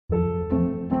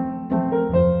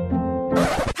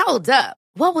Hold up.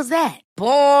 What was that?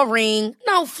 Boring.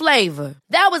 No flavor.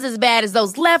 That was as bad as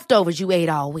those leftovers you ate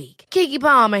all week. Keke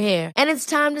Palmer here. And it's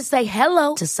time to say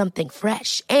hello to something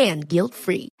fresh and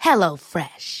guilt-free. Hello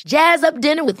Fresh. Jazz up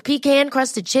dinner with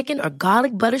pecan-crusted chicken or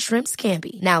garlic butter shrimp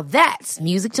scampi. Now that's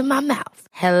music to my mouth.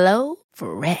 Hello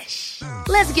Fresh.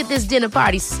 Let's get this dinner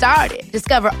party started.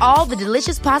 Discover all the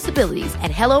delicious possibilities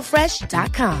at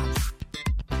hellofresh.com.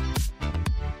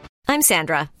 I'm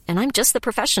Sandra, and I'm just the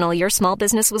professional your small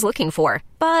business was looking for.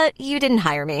 But you didn't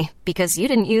hire me because you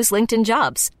didn't use LinkedIn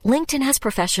Jobs. LinkedIn has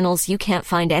professionals you can't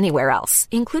find anywhere else,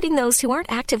 including those who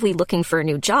aren't actively looking for a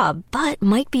new job, but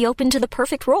might be open to the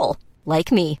perfect role,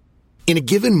 like me. In a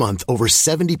given month, over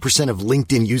 70% of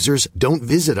LinkedIn users don't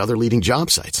visit other leading job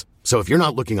sites. So if you're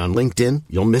not looking on LinkedIn,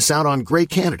 you'll miss out on great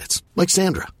candidates like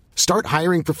Sandra. Start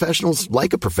hiring professionals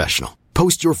like a professional.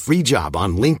 Post your free job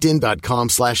on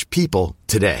linkedin.com/people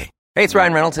today. Hey, it's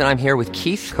Ryan Reynolds, and I'm here with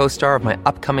Keith, co-star of my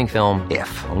upcoming film,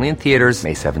 If, only in theaters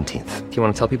May 17th. Do you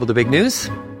want to tell people the big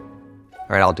news?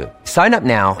 All right, I'll do it. Sign up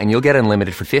now and you'll get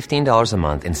unlimited for $15 a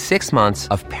month and 6 months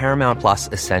of Paramount Plus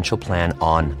Essential Plan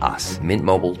on us.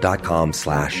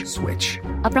 MintMobile.com/switch.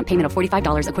 Upfront payment of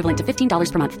 $45 equivalent to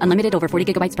 $15 per month. Unlimited over 40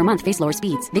 gigabytes per month. Face lower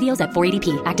speeds. Videos at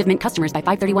 480p. Active Mint customers by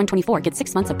 531.24 get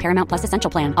 6 months of Paramount Plus Essential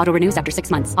Plan. Auto renews after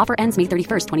 6 months. Offer ends May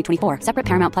 31st, 2024. Separate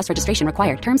Paramount Plus registration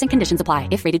required. Terms and conditions apply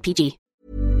if rated PG.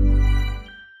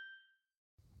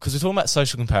 Because we're talking about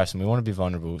social comparison, we want to be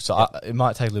vulnerable. So it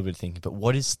might take a little bit of thinking, but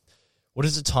what is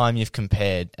the time you've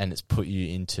compared and it's put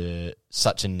you into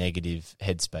such a negative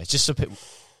headspace? Just so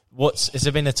has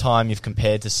there been a time you've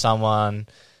compared to someone,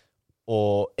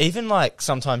 or even like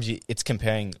sometimes it's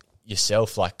comparing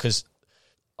yourself? Like, because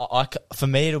for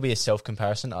me it'll be a self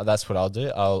comparison. That's what I'll do.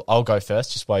 I'll go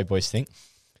first, just while you boys think.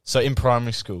 So in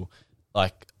primary school,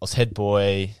 like I was head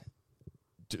boy,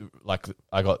 like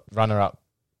I got runner up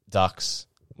ducks,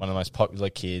 one of the most popular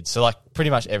kids. So like pretty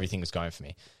much everything was going for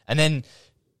me, and then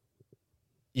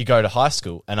you go to high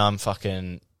school and I'm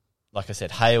fucking, like I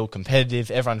said, Hale, competitive.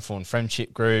 Everyone formed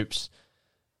friendship groups.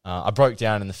 I broke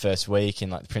down in the first week in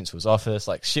like the principal's office.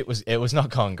 Like it was not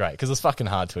going great because it was fucking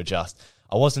hard to adjust.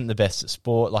 I wasn't the best at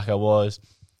sport like I was.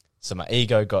 So my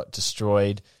ego got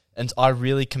destroyed. And I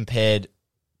really compared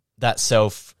that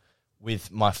self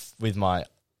with my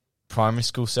primary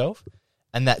school self,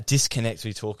 and that disconnect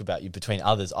we talk about between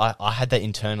others. I had that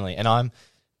internally,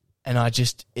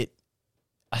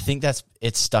 I think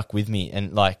it's stuck with me,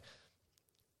 and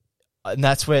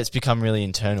that's where it's become really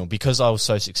internal because I was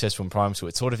so successful in primary school.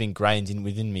 It's sort of ingrained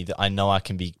within me that I know I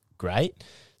can be great,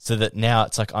 so that now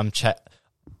it's like I'm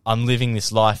living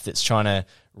this life that's trying to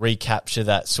recapture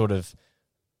that sort of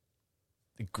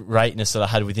greatness that I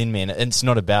had within me, and it's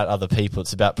not about other people.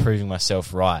 It's about proving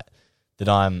myself right, that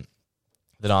I'm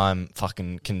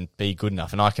fucking can be good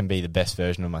enough and I can be the best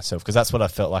version of myself, because that's what I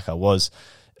felt like I was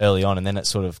early on, and then it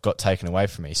sort of got taken away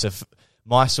from me. So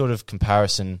my sort of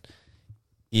comparison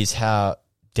is how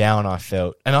down I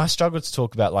felt, and I struggled to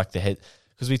talk about like the head,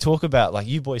 because we talk about, like,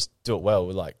 you boys do it well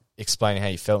with like explaining how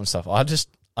you felt and stuff.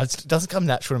 It doesn't come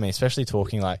natural to me, especially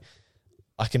talking. Like,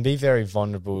 I can be very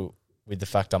vulnerable with the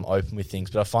fact I'm open with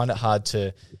things, but I find it hard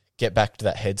to get back to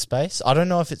that headspace. I don't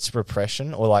know if it's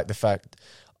repression or like the fact,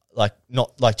 like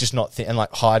not like just not and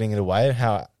like hiding it away and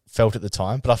how I felt at the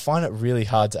time, but I find it really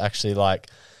hard to actually like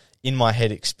in my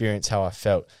head experience how I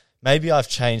felt. Maybe I've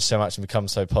changed so much and become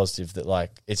so positive that like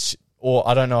it's, or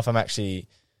I don't know if I'm actually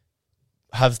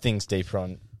have things deeper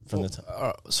on from the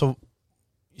time. So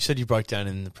you said you broke down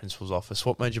in the principal's office.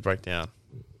 What made you break down?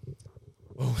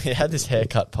 Well, we had this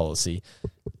haircut policy,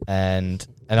 and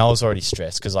I was already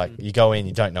stressed because like you go in,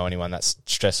 you don't know anyone, that's a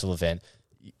stressful event,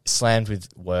 slammed with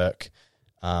work,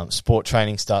 sport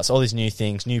training starts, all these new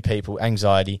things, new people,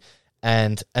 anxiety,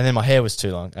 and then my hair was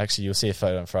too long. Actually, you'll see a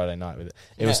photo on Friday night with it.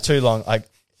 It was too long.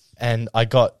 And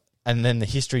then the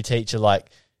history teacher like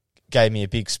gave me a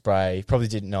big spray. Probably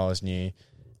didn't know I was new,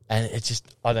 and it just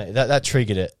that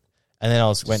triggered it. And then I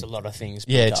was a lot of things.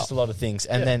 Yeah, just a lot of things.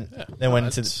 And then went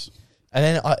into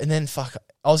and then fuck.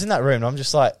 I was in that room and I'm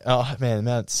just like, oh man,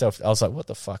 the amount of self. I was like, what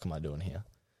the fuck am I doing here?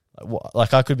 Like, what?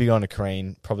 Like I could be going to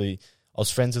Crean. Probably I was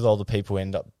friends with all the people who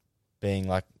end up being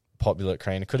like popular at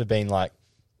Crean. It could have been like,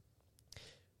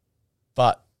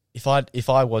 but if I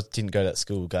didn't go to that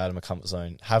school, go out of my comfort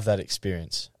zone, have that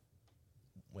experience,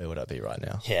 where would I be right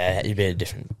now? Yeah, you'd be a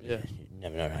different. Yeah, you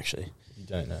never know. Actually, you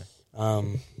don't know.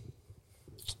 Do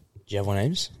you have one,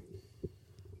 Ames?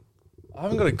 I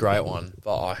haven't got a great one,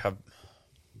 but I have.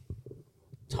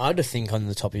 It's hard to think on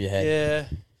the top of your head. Yeah,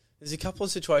 there's a couple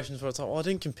of situations where it's like, I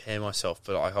didn't compare myself,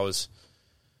 but I was.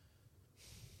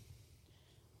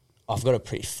 I've got a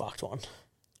pretty fucked one.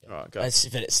 All right, go.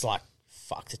 But it's like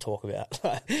fuck to talk about.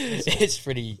 It's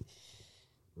pretty.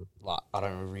 Like, I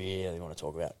don't really want to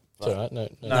talk about. It's all right. No.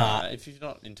 Nah, if you're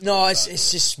not into No, it's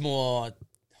just more.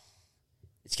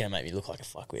 It's gonna make me look like a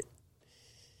fuckwit.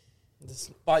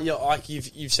 But yeah, like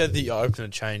you've said that you're open to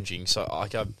changing, so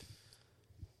like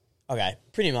Okay,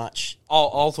 pretty much.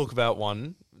 I'll talk about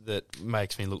one that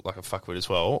makes me look like a fuckwit as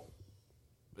well.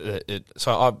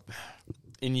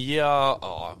 In year,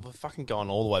 we're fucking going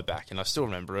all the way back, and I still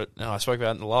remember it. And I spoke about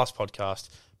it in the last podcast.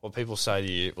 What people say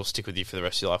to you will stick with you for the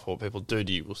rest of your life. What people do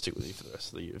to you will stick with you for the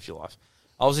rest of your life.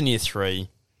 I was in year 3,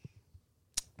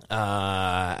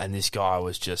 and this guy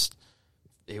was just.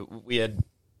 We had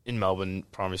in Melbourne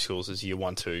primary schools as year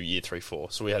 1, 2, year 3,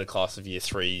 4. So we had a class of year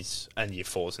 3s and year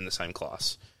 4s in the same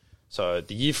class. So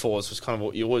the year 4s was kind of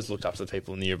what you always looked up to the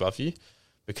people in the year above you,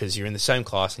 because you're in the same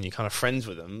class and you're kind of friends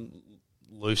with them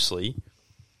loosely.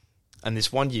 And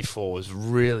this one year 4 was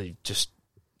really just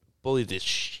bullied this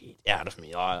shit out of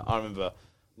me. I remember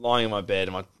lying in my bed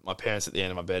and my parents at the end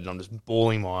of my bed, and I'm just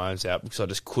bawling my eyes out because I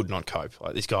just could not cope.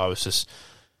 Like, this guy was just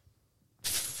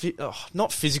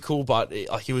not physical, but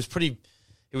he was pretty.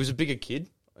 He was a bigger kid,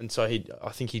 and so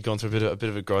I think he'd gone through a bit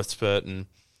of a growth spurt. And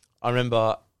I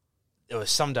remember there were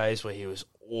some days where he was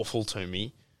awful to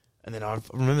me, and then I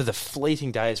remember the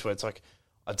fleeting days where it's like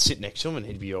I'd sit next to him and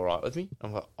he'd be all right with me.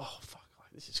 I'm like, oh fuck,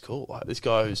 like, this is cool. Like, this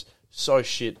guy who's so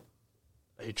shit,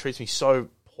 he treats me so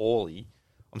poorly.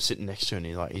 I'm sitting next to him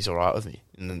and he's all right with me.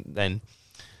 And then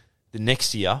the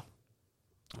next year,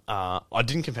 I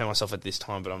didn't compare myself at this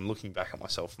time, but I'm looking back at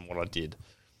myself and what I did.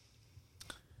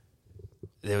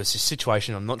 There was this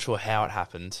situation, I'm not sure how it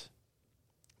happened,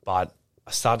 but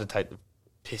I started to take the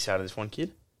piss out of this one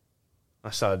kid. I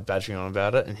started badgering on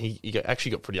about it, and he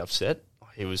actually got pretty upset.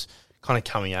 He was kind of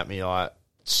coming at me like,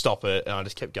 stop it, and I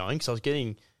just kept going because I was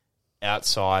getting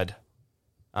outside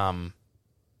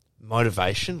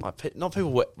motivation. Like, not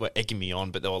people were egging me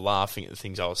on, but they were laughing at the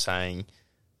things I was saying,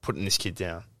 putting this kid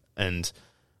down. And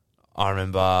I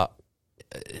remember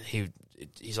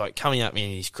he's like coming at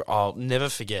me, and I'll never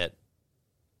forget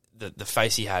the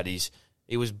face he had.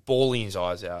 He was bawling his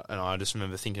eyes out, and I just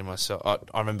remember thinking to myself,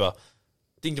 I remember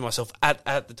thinking to myself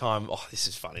at the time, oh, this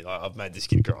is funny, like, I've made this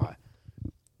kid cry.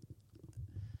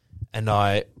 And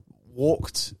I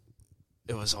walked,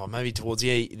 it was maybe towards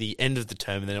the end of the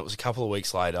term, and then it was a couple of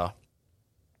weeks later,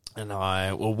 and we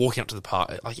were walking up to the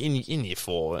park, like in year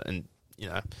 4, and, you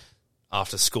know,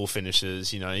 after school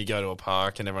finishes, you know, you go to a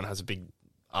park and everyone has a big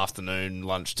afternoon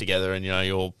lunch together, and, you know,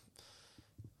 you all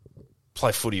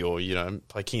play footy or, you know,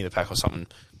 play King of the Pack or something.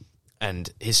 And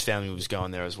his family was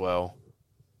going there as well.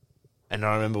 And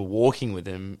I remember walking with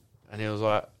him, and he was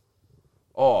like,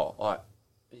 oh, like,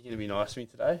 are you going to be nice to me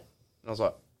today? And I was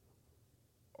like,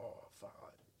 oh,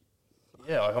 fuck.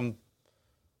 Yeah, like,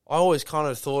 I always kind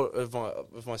of thought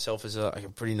of myself as a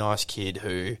pretty nice kid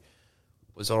who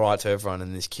was all right to everyone,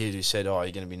 and this kid who said, oh,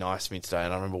 you're going to be nice to me today.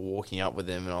 And I remember walking up with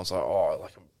him, and I was like, oh,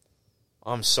 like,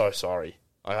 I'm so sorry.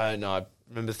 I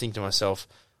remember thinking to myself,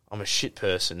 I'm a shit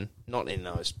person, not in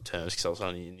those terms because I was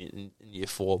only in year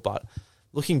 4, but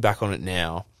looking back on it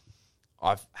now,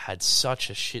 I've had such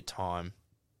a shit time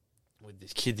with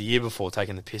this kid the year before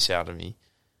taking the piss out of me,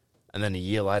 and then a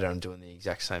year later I'm doing the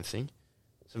exact same thing.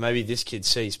 So maybe this kid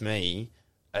sees me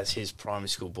as his primary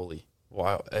school bully.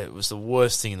 Wow, it was the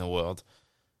worst thing in the world.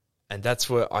 And that's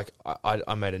where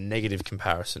I made a negative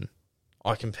comparison.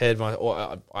 I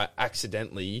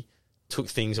accidentally took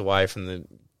things away from the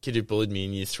kid who bullied me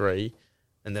in year 3,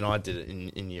 and then I did it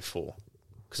in year 4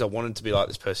 because I wanted to be like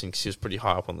this person because he was pretty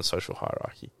high up on the social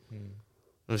hierarchy.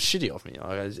 It was shitty of me.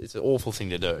 It's an awful thing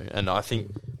to do, and I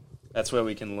think that's where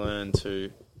we can learn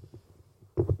to.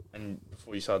 And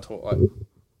before you start talking, like,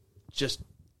 just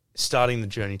starting the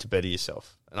journey to better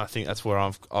yourself, and I think that's where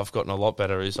I've gotten a lot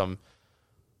better. Is I'm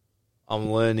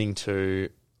learning to,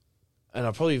 and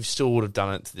I probably still would have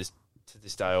done it to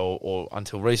this day or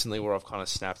until recently, where I've kind of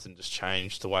snapped and just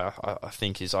changed the way I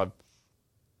think. Is I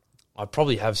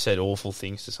probably have said awful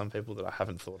things to some people that I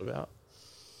haven't thought about.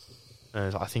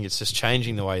 And I think it's just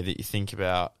changing the way that you think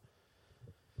about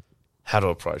how to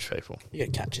approach people. You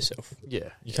got to catch yourself.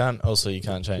 Yeah. You can't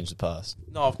change the past.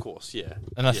 No, of course, yeah.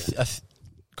 And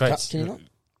great. Can you not?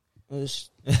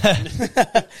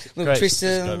 Great,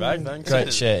 Twister. Go back, man.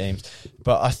 Great share, Eames.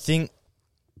 But I think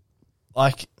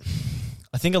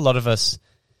a lot of us.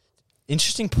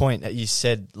 Interesting point that you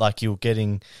said, like, you were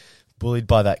getting bullied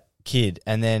by that kid,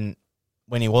 and then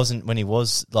when he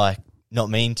was like not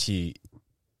mean to you,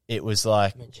 it was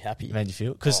like made you happy, made you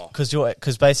feel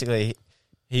because basically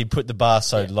he put the bar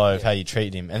so low of how you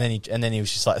treat him, and then he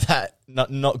was just like that,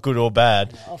 not good or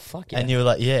bad. Oh fuck yeah! And you were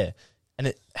like, yeah,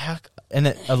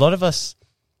 a lot of us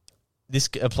this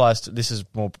applies to, this is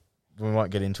more, we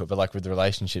won't get into it, but like with the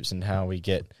relationships and how we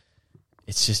get,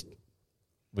 it's just,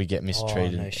 we get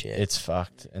mistreated. no shit. It's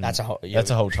fucked. And That's a whole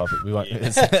topic. We won't,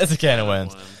 that's a can of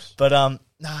worms. But,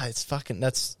 no, it's fucking,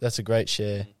 that's a great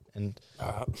share. And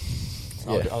I'll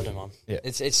do mine. Yeah.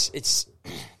 It's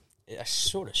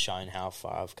sort of shown how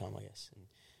far I've come, I guess, and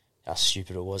how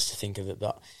stupid it was to think of it.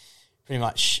 But pretty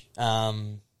much, I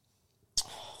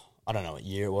don't know what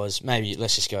year it was. Maybe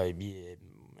let's just go year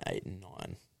 8 and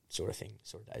 9 sort of thing,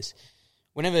 sort of days.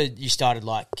 Whenever you started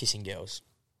like kissing girls,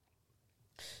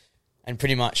 and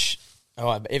pretty much,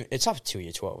 it's up to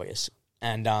year 12, I guess.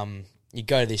 And you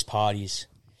go to these parties,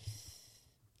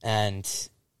 and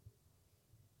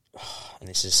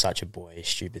this is such a boyish,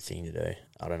 stupid thing to do.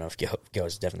 I don't know if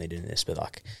girls are definitely doing this, but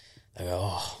like, they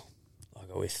go, I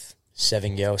go with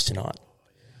 7 girls tonight.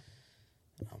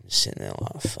 And I'm just sitting there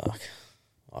like, fuck,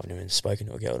 I haven't even spoken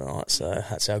to a girl tonight, so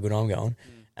that's how good I'm going.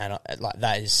 And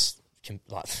that is,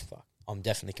 like, fuck, I'm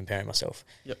definitely comparing myself.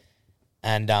 Yep.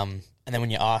 And then when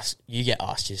you get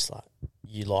asked, just like,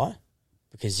 you lie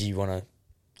because you want to,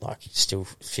 like, still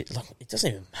fit. Like, it doesn't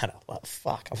even matter. Like,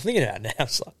 fuck, I'm thinking about it now.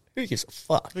 It's like, who gives a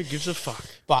fuck? Who gives a fuck?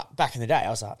 But back in the day, I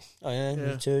was like, oh yeah,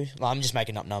 me too. Like, I'm just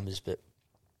making up numbers, but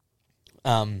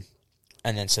and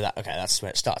then that's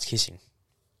where it starts kissing,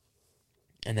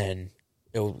 and then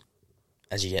it'll,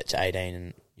 as you get to 18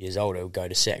 and years older, it'll go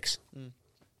to sex.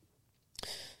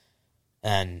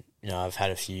 And I've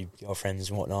had a few girlfriends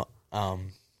and whatnot,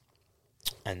 and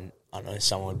I don't know,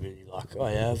 someone would be like, oh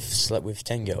yeah, I've slept with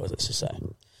 10 girls, let's just say,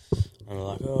 and I'm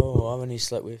like, oh, I've only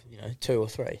slept with 2 or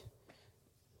 3.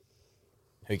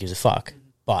 Who gives a fuck?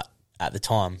 But at the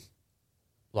time,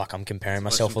 like, I'm comparing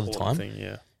myself all the time.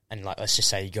 Yeah. And like, let's just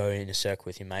say you go in a circle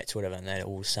with your mates or whatever, and they're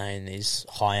all saying these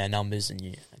higher numbers, and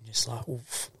you're just like,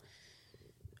 oof,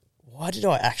 why did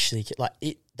I actually get, like,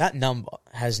 it? That number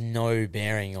has no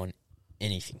bearing on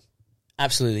anything,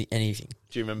 absolutely anything.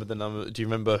 Do you remember the number? Do you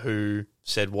remember who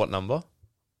said what number?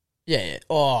 Yeah.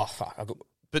 Oh fuck!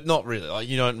 But not really. Like,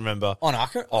 you don't remember. Oh no, I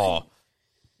can. Oh,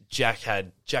 Jack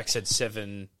said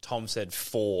 7. Tom said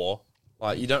 4.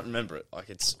 Like, you don't remember it. Like,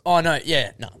 it's... Oh, no,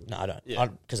 yeah. No, I don't. Yeah.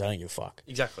 Because I don't give a fuck.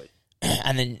 Exactly.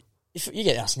 And then if you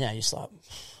get asked now, you're just like,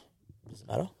 does it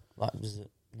matter? Like,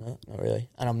 no, not really.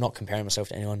 And I'm not comparing myself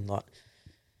to anyone. Like,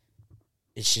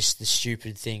 it's just the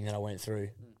stupid thing that I went through.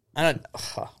 I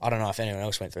don't know if anyone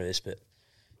else went through this, but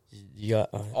you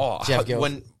got... did you have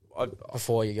girls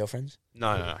before your girlfriends?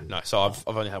 No. So I've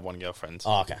only had one girlfriend.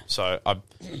 Oh, okay. So I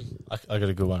got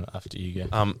a good one after you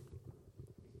go.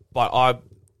 But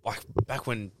back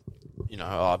when,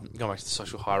 going back to the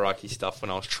social hierarchy stuff, when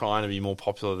I was trying to be more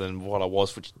popular than what I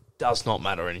was, which does not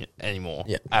matter anymore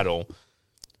at all.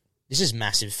 This is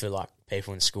massive for, like,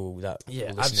 people in school that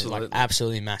absolutely. Like,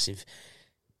 absolutely massive.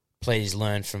 Please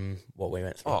learn from what we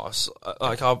went through. Oh, so,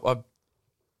 like,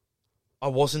 I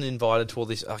wasn't invited to all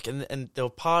this, like, and there were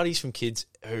parties from kids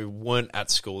who weren't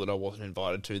at school that I wasn't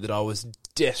invited to, that I was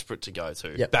desperate to go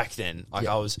to back then. Like,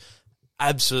 I was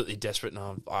absolutely desperate,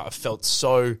 and I felt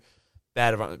so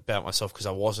bad about myself because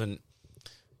I wasn't,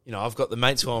 I've got the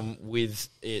mates who I'm with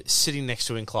sitting next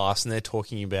to in class, and they're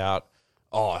talking about,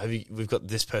 we've got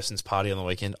this person's party on the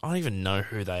weekend. I don't even know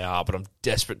who they are, but I'm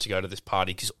desperate to go to this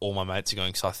party because all my mates are going,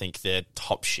 because I think they're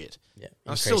top shit. Yeah,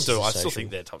 I still do. I still think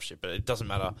they're top shit, but it doesn't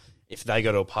matter if they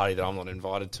go to a party that I'm not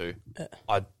invited to.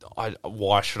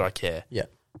 Why should I care? Yeah.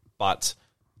 But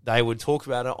they would talk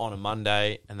about it on a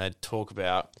Monday, and they'd talk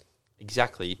about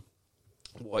exactly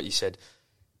what you said,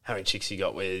 how many chicks you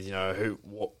got with,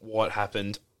 what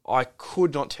happened. I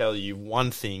could not tell you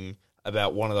one thing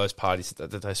about one of those parties that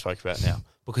they spoke about now,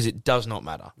 because it does not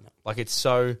matter. No. Like, it's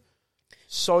so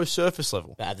surface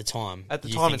level. But at the time,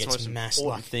 it's the most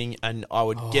important thing, and I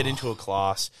would get into a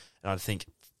class and I'd think,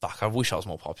 fuck, I wish I was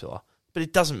more popular. But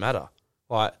it doesn't matter.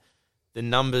 Like, the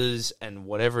numbers and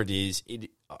whatever it is,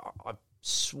 I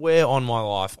swear on my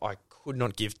life, I could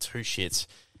not give 2 shits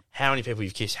how many people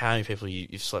you've kissed, how many people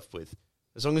you've slept with.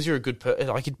 As long as you're a good person,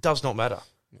 like, it does not matter.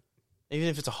 Even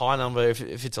if it's a high number,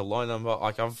 if it's a low number,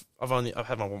 like, I've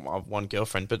had my one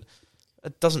girlfriend, but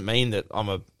it doesn't mean that I'm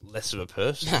a less of a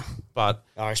person. But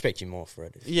I respect you more for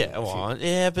it. But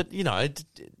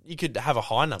you could have a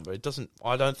high number. It doesn't.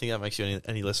 I don't think that makes you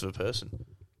any less of a person.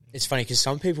 It's funny because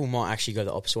some people might actually go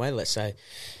the opposite way. Let's say,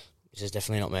 which is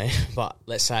definitely not me, but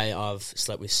let's say I've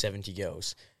slept with 70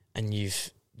 girls, and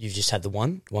you've just had the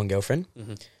one girlfriend,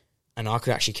 and I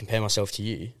could actually compare myself to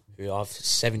you, who I've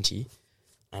 70.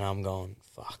 And I'm going,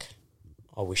 fuck,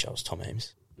 I wish I was Tom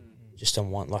Ames. Just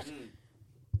on one, like,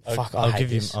 fuck, I'll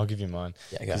give you mine.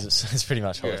 Yeah, because it's pretty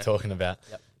much what we're talking about.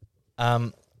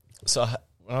 Yep. So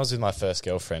when I was with my first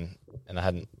girlfriend, and I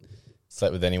hadn't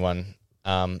slept with anyone.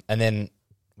 And then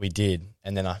we did,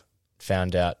 and then I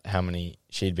found out how many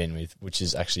she'd been with, which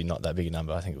is actually not that big a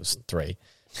number. I think it was 3.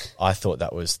 I thought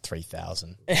that was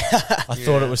 3,000. I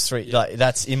thought it was 3. Yeah. Like,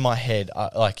 that's in my head.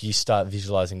 Like, you start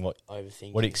visualizing what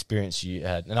experience you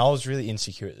had, and I was really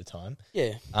insecure at the time.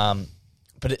 Yeah.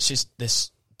 But it's just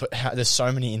this. But there's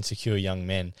so many insecure young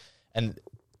men, and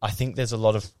I think there's a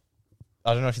lot of.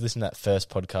 I don't know if you listened to that first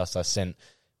podcast I sent,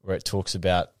 where it talks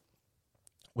about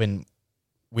when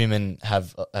women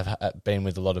have been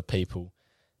with a lot of people,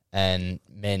 and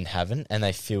men haven't, and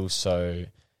they feel so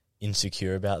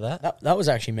insecure about that. That was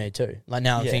actually me too. Like,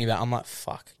 now I'm thinking about it, I'm like,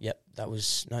 fuck, yep, that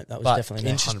was definitely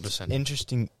me. 100%.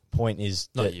 Interesting point is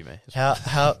not you, mate.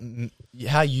 How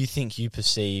you think you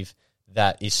perceive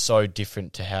that is so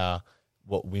different to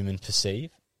what women perceive,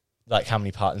 like how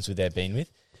many partners they've been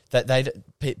with.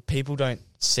 That people don't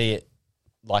see it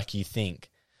like you think.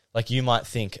 Like, you might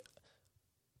think,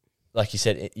 like you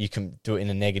said, you can do it in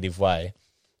a negative way,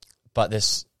 but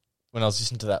when I was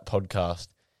listening to that podcast,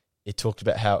 it talked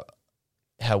about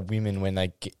how women, when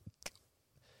they're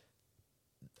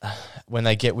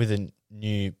with a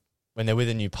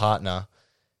new partner,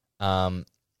 for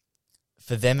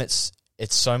them it's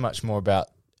so much more about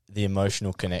the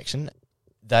emotional connection.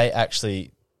 They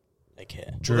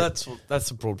care. Well, that's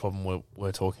the broad problem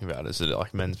we're talking about. Is that,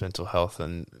 like, men's mental health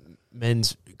and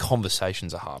men's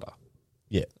conversations are harder.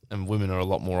 Yeah, and women are a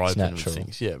lot more open with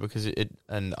things. Yeah, because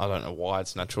and I don't know why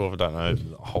it's natural. I don't know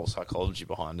the whole psychology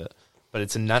behind it, but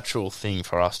it's a natural thing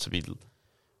for us to be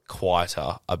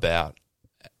quieter about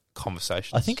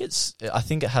conversations. I think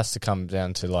it has to come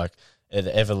down to, like,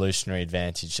 the evolutionary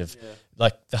advantage of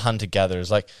like the hunter-gatherers.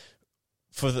 Like,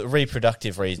 for the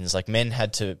reproductive reasons, like, men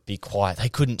had to be quiet. They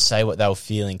couldn't say what they were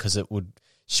feeling because it would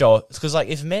show. Because, like,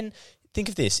 think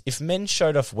of this, if men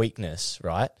showed off weakness,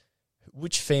 right?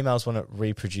 Which females want to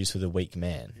reproduce with a weak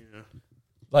man? Yeah.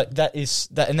 Like,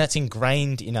 and that's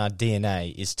ingrained in our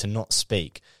DNA, is to not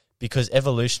speak, because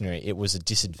evolutionary, it was a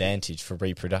disadvantage for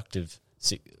reproductive.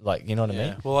 Like, you know what I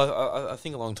mean? Well, I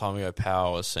think a long time ago,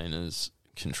 power was seen as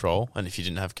control, and if you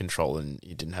didn't have control, then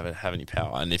you didn't have any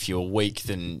power, and if you were weak,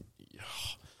 then.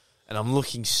 And I'm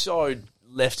looking so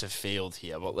left of field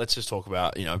here, but let's just talk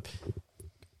about, the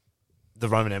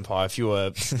Roman Empire. If you were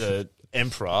the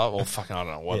emperor, or fucking, I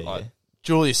don't know what,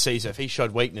 Julius Caesar, if he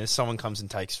showed weakness, someone comes and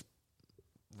takes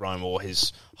Rome or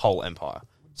his whole empire.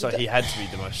 So he had to be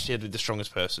he had to be the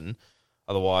strongest person,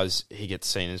 otherwise he gets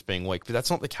seen as being weak. But that's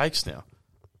not the case now.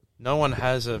 We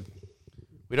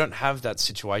don't have that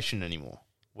situation anymore,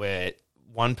 where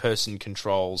one person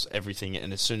controls everything,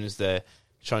 and as soon as they're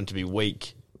shown to be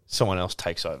weak, someone else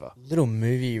takes over. Little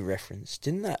movie reference.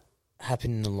 Didn't that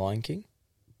happen in The Lion King?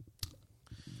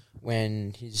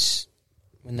 When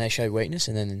they showed weakness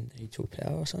and then he took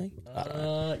power or something?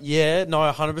 Yeah, no,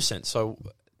 100%. So,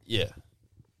 yeah.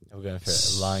 We're going for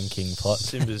a Lion King plot.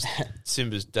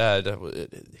 Simba's dad,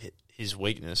 his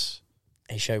weakness.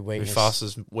 He showed weakness.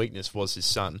 Mufasa's weakness was his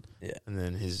son. Yeah. And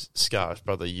then his Scar's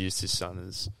brother used his son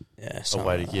as a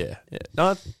way to, like yeah.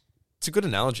 No, it's a good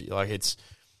analogy. Like, it's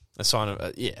a sign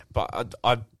of, but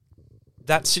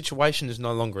that situation is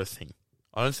no longer a thing.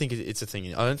 I don't think it's a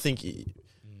thing. I don't think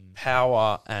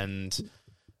power and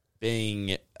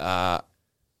being not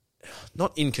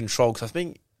in control, because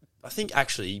I think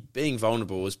actually being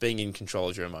vulnerable is being in control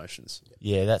of your emotions.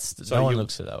 Yeah, no one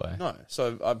looks at it that way. No.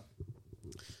 So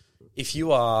if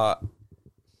you are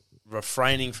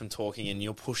refraining from talking and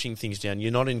you're pushing things down,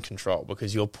 you're not in control,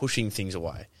 because you're pushing things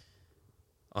away.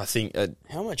 I think...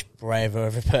 how much braver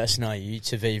of a person are you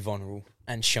to be vulnerable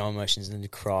and show emotions and to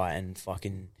cry and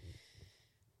fucking...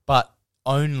 But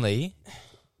only,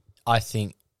 I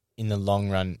think, in the long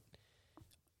run...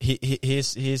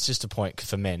 Here's just a point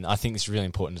for men. I think it's really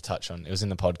important to touch on. It was in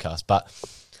the podcast. But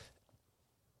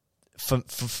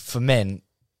for men,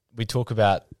 we talk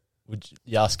about...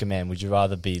 You ask a man, would you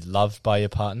rather be loved by your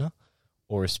partner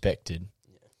or respected?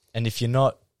 Yeah. And if you're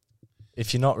not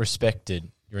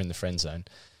respected... you're in the friend zone.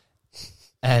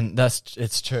 And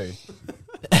it's true.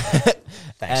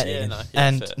 Thanks, Ian.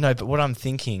 But what I'm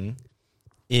thinking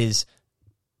is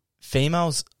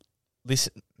females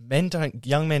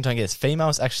young men don't get this.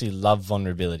 Females actually love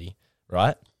vulnerability,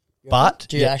 right? But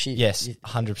do you actually? Yes,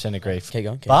 100% agree. Keep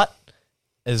going. But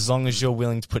as long as you're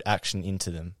willing to put action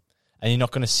into them, and you're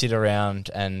not going to sit around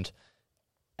and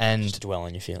just dwell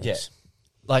on your feelings. Yeah,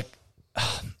 like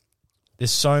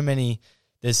there's so many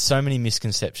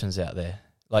misconceptions out there.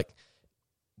 Like,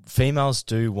 females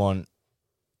do want,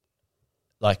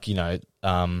 like,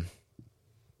 a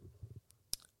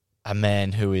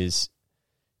man who is,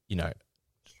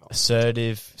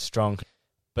 assertive, strong,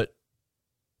 but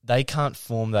they can't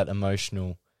form that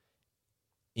emotional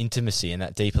intimacy and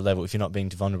that deeper level if you're not being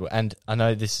vulnerable. And I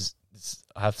know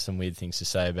I have some weird things to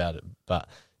say about it, but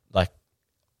like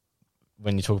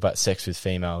when you talk about sex with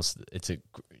females, it's a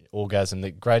orgasm,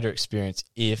 the greater experience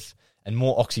and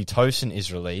more oxytocin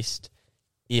is released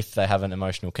if they have an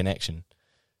emotional connection.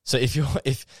 So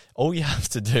if all you have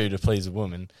to do to please a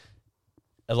woman,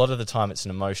 a lot of the time it's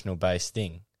an emotional based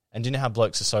thing. And do you know how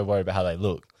blokes are so worried about how they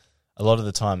look? A lot of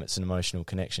the time it's an emotional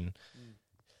connection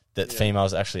that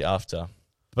females are actually after.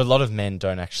 But a lot of men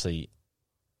don't actually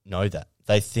know that.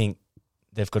 They think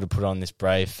they've got to put on this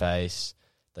brave face.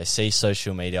 They see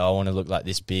social media, I want to look like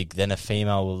this big. Then a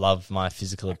female will love my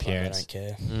physical appearance. I don't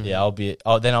care. Mm-hmm.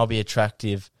 Yeah, then I'll be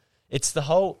attractive. It's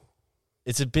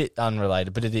a bit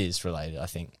unrelated, but it is related, I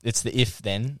think. It's the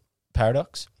if-then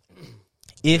paradox.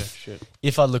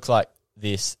 If I look like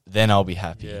this, then I'll be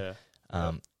happy.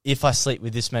 Yeah. If I sleep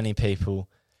with this many people,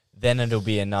 then it'll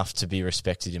be enough to be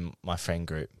respected in my friend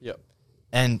group. Yep.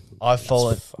 And I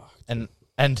followed,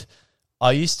 and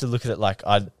I used to look at it like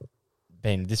I'd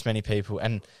been with this many people,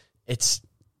 and it's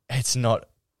not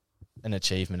an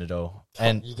achievement at all.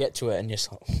 And you get to it, and you're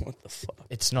just like, what the fuck?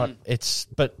 it's not.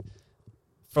 But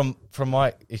from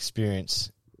my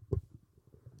experience,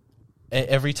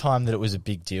 every time that it was a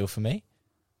big deal for me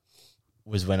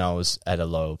was when I was at a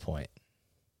lower point.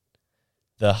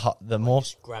 The more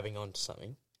just grabbing onto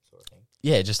something, sort of thing.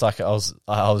 Yeah, just like I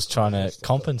was trying to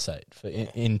compensate for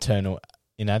internal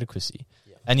inadequacy.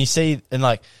 Yeah. And you see, and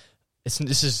like,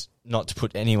 this is not to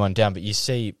put anyone down, but you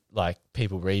see like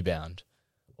people rebound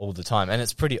all the time, and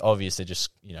it's pretty obvious they're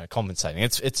just compensating.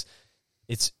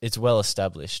 It's well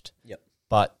established. Yep.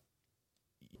 But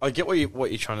I get what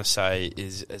you're trying to say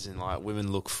is, as in like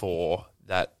women look for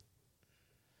that.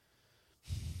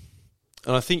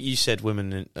 And I think you said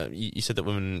women. You said that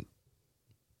women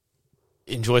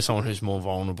enjoy someone who's more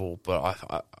vulnerable,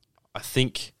 but I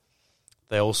think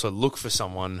they also look for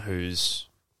someone who's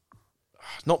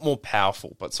not more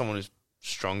powerful, but someone who's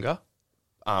stronger.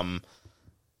 But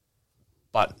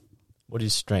what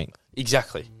is strength?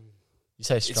 Exactly. You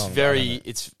say strong. It's very.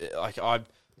 It's like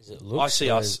Is it looks I see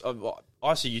us.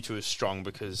 I see you two as strong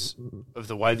because of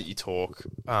the way that you talk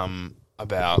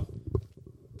about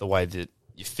the way that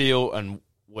you feel, and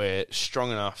we're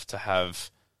strong enough to have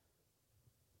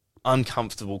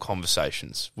uncomfortable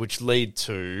conversations, which lead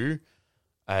to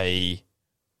a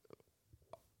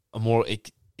more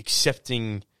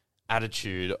accepting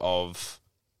attitude of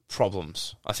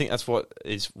problems. I think that's what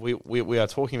is we are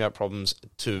talking about problems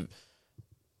to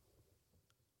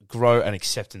grow an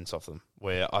acceptance of them.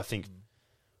 Where I think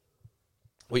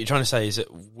what you're trying to say is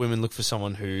that women look for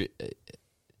someone who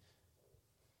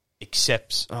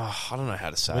accepts. I don't know how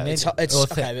to say it. It's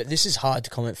okay, but this is hard to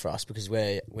comment for us because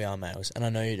we are males, and I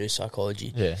know you do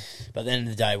psychology. Yeah. But at the end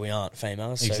of the day, we aren't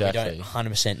females, so Exactly. we don't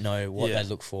 100% know what Yeah. they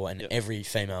look for, and Yep. every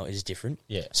female is different.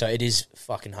 Yeah. So it is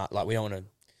fucking hard. Like, we don't want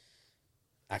to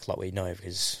act like we know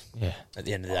because Yeah. at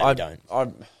the end of the day, we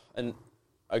don't.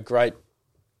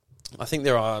 I think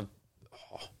there are.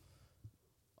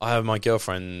 I have my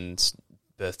girlfriend's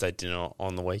birthday dinner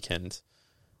on the weekend,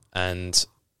 and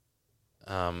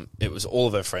it was all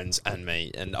of her friends and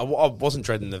me. And I wasn't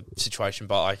dreading the situation,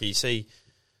 but like you see,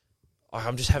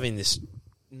 I'm just having this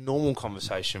normal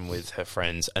conversation with her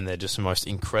friends, and they're just the most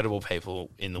incredible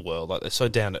people in the world. Like, they're so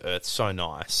down to earth, so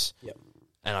nice. Yep.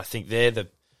 And I think they're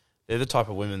the type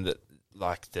of women that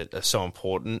are so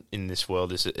important in this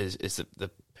world. Is the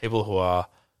people who are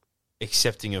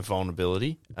accepting of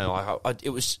vulnerability. And like it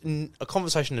was a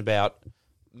conversation about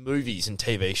movies and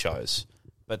TV shows,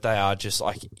 but they are just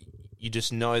like, you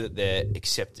just know that they're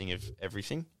accepting of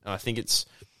everything. And I think it's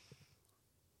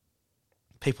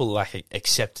people lack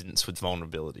acceptance with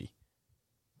vulnerability.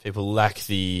 People lack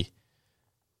and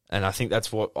I think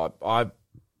that's what I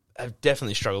have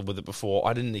definitely struggled with it before.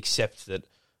 I didn't accept that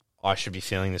I should be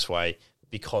feeling this way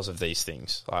because of these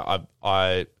things.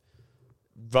 I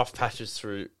rough patches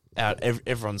throughout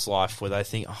everyone's life where they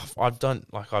think, I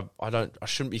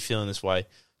shouldn't be feeling this way.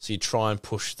 So you try and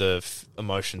push the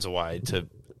emotions away to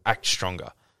act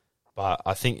stronger. But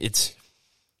I think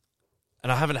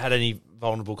and I haven't had any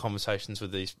vulnerable conversations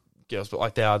with these girls, but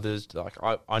like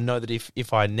I know that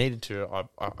if I needed to,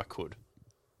 I could.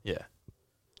 Yeah.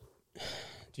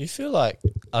 Do you feel like,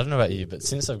 I don't know about you, but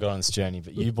since I've gone on this journey,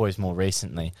 but you boys more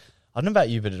recently, I don't know about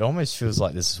you, but it almost feels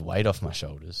like there's this weight off my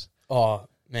shoulders. Oh,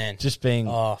 man. Just being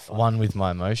one with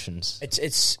my emotions.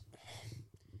 It's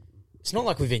not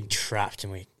like we've been trapped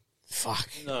and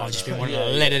I've just been wanting Yeah,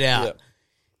 to let it out. yeah.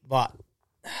 But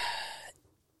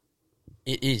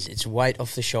it's weight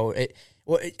off the shoulder.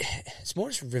 It's more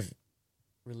just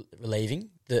relieving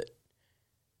that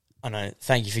I know.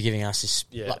 Thank you for giving us this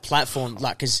platform.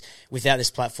 Because without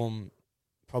this platform,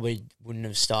 probably wouldn't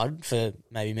have started for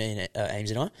maybe me and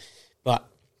Ames and I. But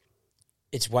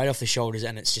it's weight off the shoulders,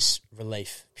 and it's just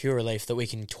relief, pure relief that we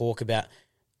can talk about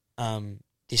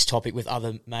this topic with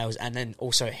other males, and then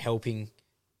also helping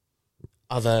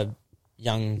other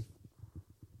young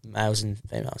males and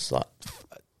females. Like,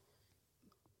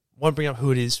 won't bring up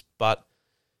who it is, but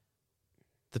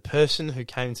the person who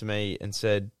came to me and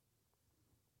said,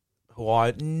 who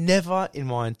I never in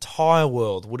my entire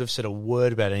world would have said a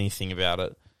word about anything about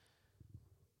it.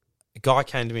 A guy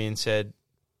came to me and said,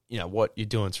 you know, what you're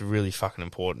doing is really fucking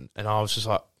important. And I was just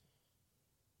like,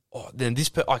 oh, then this,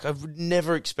 like, I would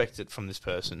never expect it from this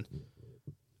person.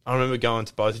 I remember going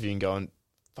to both of you and going,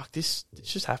 fuck, this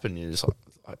just happened. You're just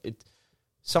like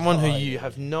someone who you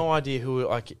have no idea who,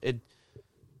 like, it,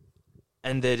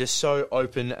 and they're just so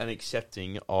open and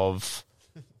accepting of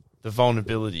the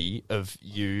vulnerability of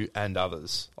you and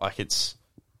others. Like, it's,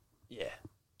 yeah.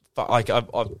 But, like,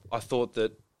 I thought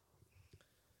that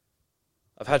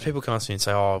I've had people come to me and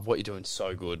say, oh, what you're doing is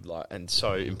so good, like, and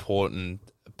so important.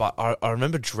 But I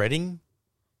remember not dreading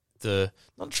the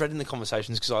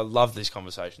conversations, because I love these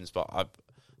conversations, but I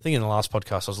think in the last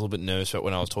podcast I was a little bit nervous about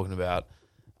when I was talking about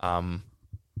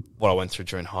what I went through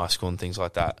during high school and things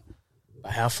like that.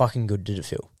 how fucking good did it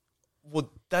feel? Well,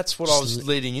 that's what I was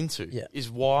leading into. Yeah. Is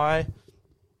why,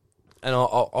 and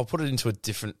I'll put it into a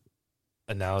different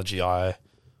analogy. I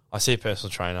see a personal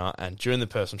trainer, and during the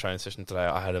personal training session today,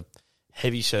 I had a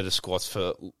heavy set of squats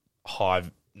for high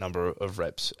number of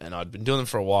reps, and I'd been doing them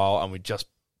for a while, and we just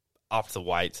upped the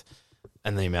weight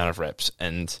and the amount of reps,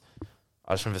 and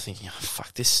I just remember thinking, oh,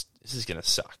 fuck, this is going to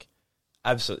suck.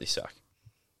 Absolutely suck.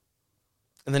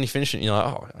 And then you finish it, and you're like,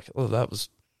 oh, okay, well, that was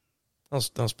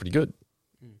pretty good.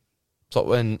 Mm. So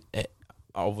when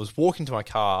I was walking to my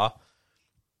car,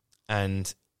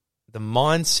 and the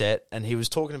mindset, and he was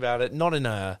talking about it, not in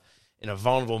a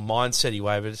vulnerable mindset-y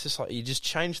way, but it's just like you just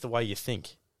change the way you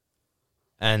think.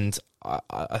 And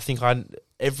I think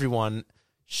everyone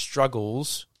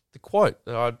struggles. The quote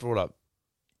that I brought up,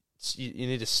 you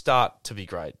need to start to be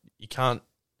great. You don't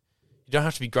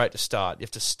have to be great to start. You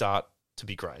have to start to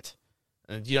be great.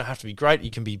 And you don't have to be great.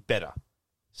 You can be better.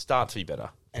 Start to be better.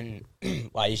 And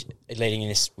like leading in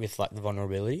this with like the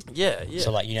vulnerability. Yeah, yeah.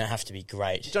 So like you don't have to be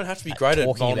great. You don't have to be great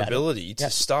at vulnerability to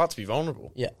start to be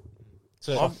vulnerable. Yeah.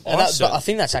 So but I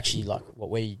think that's actually like what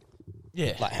we,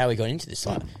 like how we got into this.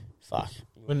 Like, fuck.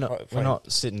 We're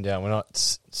not sitting down. We're not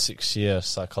 6-year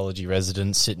psychology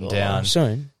residents sitting down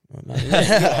soon.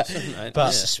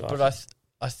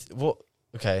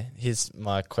 Okay, here's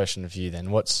my question for you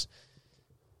then. What's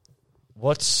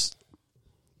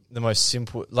the most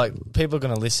simple, like, people are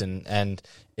going to listen and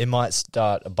it might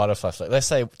start a butterfly effect. Let's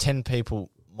say 10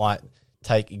 people might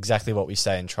take exactly what we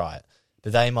say and try it,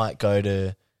 but they might go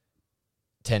to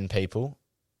 10 people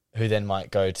who then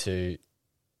might go to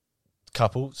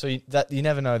couple. So you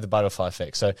never know the butterfly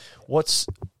effect. So what's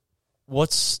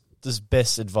the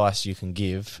best advice you can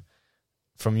give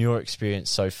from your experience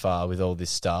so far with all this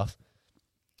stuff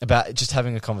about just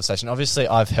having a conversation? Obviously,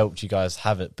 I've helped you guys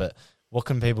have it, but what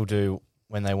can people do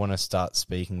when they want to start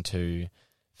speaking to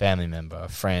family member, a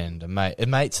friend, a mate? A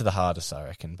mate's are the hardest, I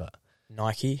reckon, but...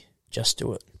 Nike, just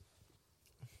do it.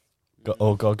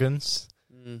 Or Goggins?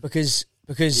 Because...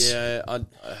 Yeah,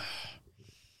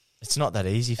 it's not that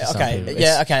easy for some people.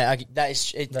 That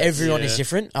is... everyone is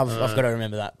different. I've got to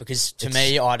remember that, because to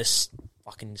me, I just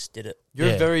fucking just did it.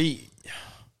 You're a very...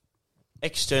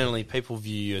 Externally, people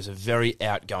view you as a very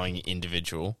outgoing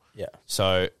individual. Yeah.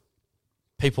 So,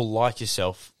 people like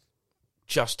yourself,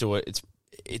 just do it.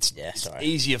 It's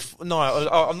easier. I'm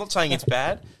not saying it's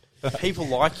bad. But people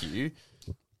like you,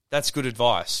 that's good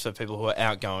advice for people who are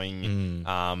outgoing.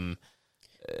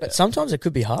 But sometimes it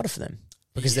could be harder for them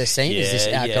because they're seen as this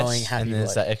outgoing, happy. And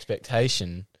there's that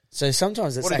expectation. So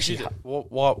sometimes it's actually...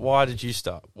 Why did you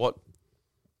start? What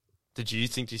did you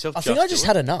think to yourself? I think I just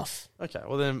had enough. Okay,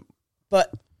 well then...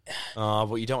 But...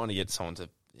 well, you don't want to get someone to...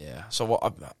 Yeah. So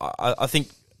what I think...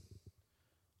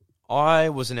 I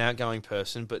was an outgoing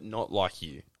person, but not like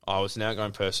you. I was an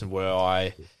outgoing person where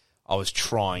I was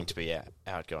trying to be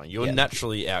outgoing. You're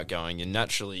naturally outgoing. You're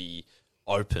naturally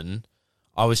open.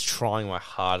 I was trying my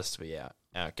hardest to be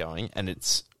outgoing, and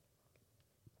it's...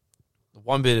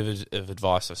 One bit of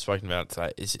advice I've spoken about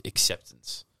today is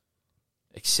acceptance.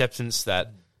 Acceptance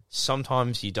that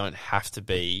sometimes you don't have to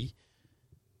be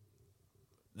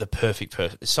the perfect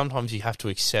person. Sometimes you have to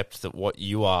accept that what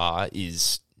you are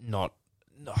is not...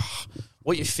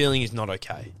 what you're feeling is not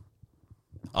okay.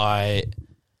 I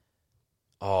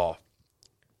won't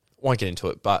get into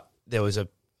it, but there was a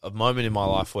moment in my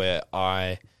life where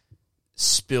I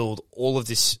spilled all of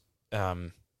this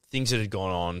things that had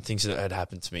gone on, things that had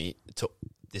happened to me, to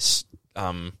this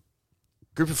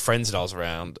group of friends that I was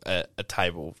around at a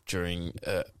table during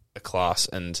a class,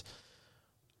 and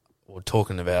we're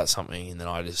talking about something, and then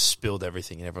I just spilled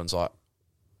everything, and everyone's like,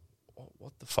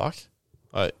 "What the fuck?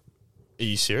 Like, are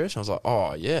you serious?" And I was like,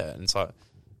 "Oh yeah," and it's like,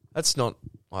 that's not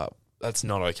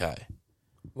okay.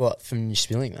 What, from you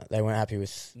spilling that? They weren't happy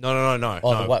with... No.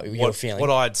 Oh, what you were feeling? What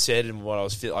I'd said and what I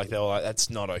was feeling, like, they were like, that's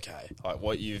not okay. Like,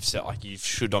 what you've said, like, you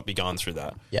should not be going through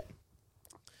that. Yeah.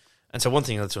 And so one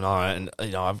thing led to another, and,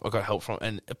 you know, I've got help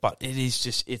from, but it is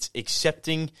just, it's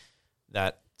accepting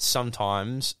that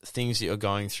sometimes things that you're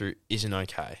going through isn't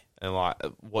okay. And, like,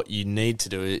 what you need to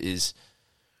do is,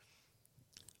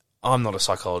 I'm not a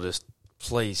psychologist,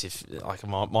 please, if, like,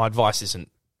 my advice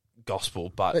isn't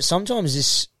gospel, but sometimes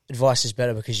this advice is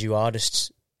better because you are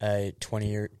just a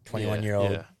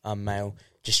 21-year-old male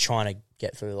just trying to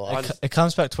get through life. It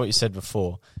comes back to what you said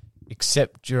before.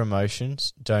 Accept your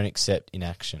emotions, don't accept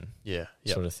inaction. Yeah.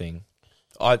 Sort of thing.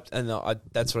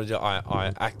 That's what I did.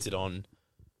 I acted on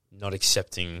not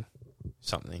accepting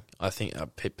something. I think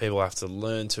people have to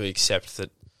learn to accept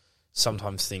that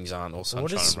sometimes things aren't all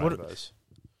sunshine and rainbows.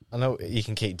 I know you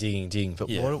can keep digging, but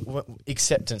what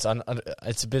acceptance?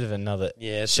 It's a bit of another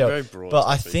it's shell. very broad. But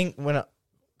I think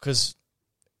because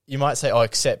you might say, "Oh,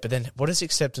 accept," but then what does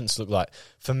acceptance look like?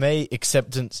 For me,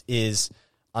 acceptance is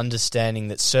understanding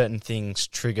that certain things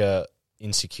trigger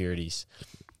insecurities,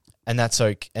 and that's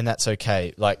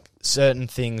okay. Like, certain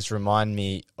things remind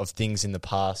me of things in the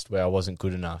past where I wasn't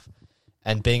good enough,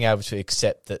 and being able to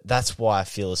accept that that's why I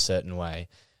feel a certain way.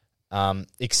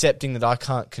 Accepting that I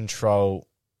can't control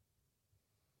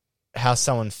how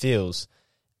someone feels,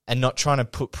 and not trying to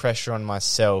put pressure on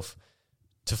myself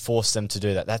to force them to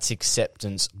do that. That's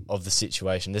acceptance of the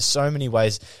situation. There's so many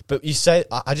ways, but you say,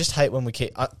 I just hate when we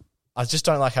keep, I just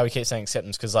don't like how we keep saying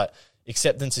acceptance, because, like,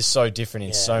 acceptance is so different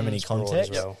in so many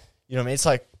contexts. Well. You know what I mean? It's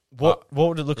like, what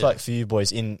would it look like for you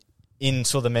boys in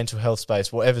sort of the mental health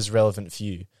space, whatever's relevant for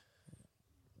you?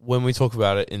 When we talk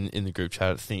about it in the group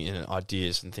chat,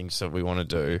 ideas and things that we want to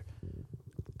do,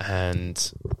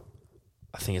 and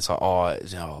I think it's like,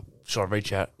 should I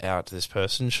reach out to this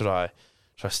person? Should I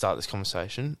start this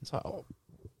conversation? It's like,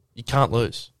 you can't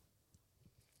lose.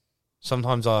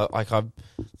 Sometimes I'm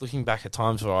looking back at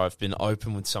times where I've been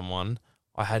open with someone,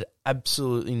 I had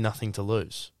absolutely nothing to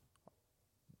lose.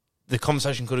 The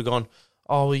conversation could have gone,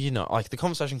 the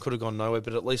conversation could have gone nowhere,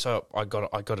 but at least I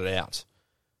got it out.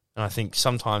 And I think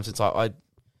sometimes it's like,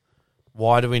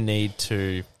 why do we need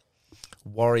to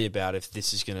worry about if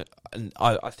this is going to... And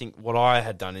I think what I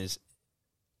had done is,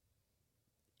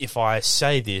 if I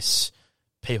say this,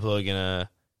 people are going to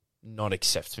not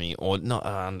accept me, or not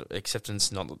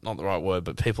acceptance, not the right word,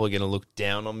 but people are going to look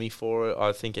down on me for it.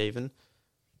 I think, even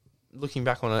looking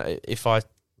back on it, if I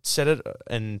said it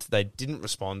and they didn't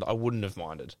respond, I wouldn't have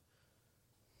minded.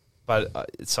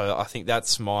 But so I think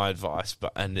that's my advice.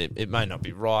 And it may not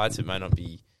be right, it may not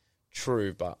be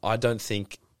true, but I don't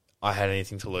think I had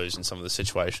anything to lose in some of the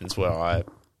situations where I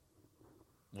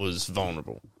was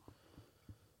vulnerable.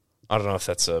 I don't know if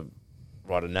that's a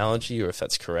right analogy or if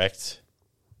that's correct,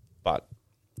 but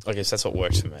I guess that's what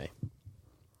works for me.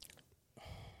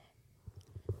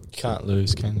 You can't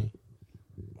lose, can you?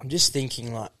 I'm just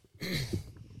thinking, like,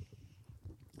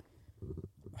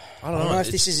 I don't know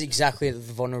if this is exactly the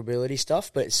vulnerability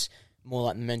stuff, but it's more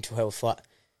like mental health. Like,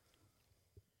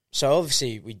 so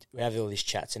obviously we have all these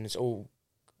chats, and it's all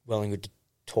well and good to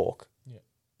talk,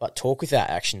 but talk without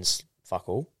actions, fuck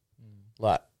all.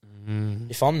 Like,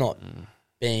 if I'm not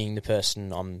being the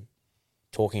person I'm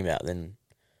talking about, then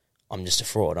I'm just a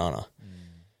fraud, aren't I?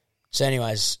 So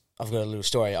anyways, I've got a little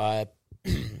story. I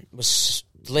was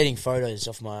deleting photos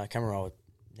off my camera roll.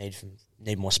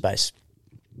 Need more space.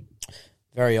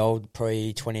 Very old,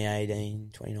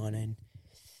 pre-2018, 2019.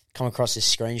 Come across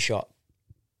this screenshot,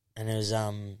 and it was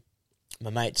my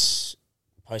mate's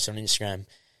post on Instagram,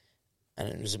 and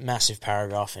it was a massive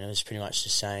paragraph, and it was pretty much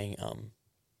just saying,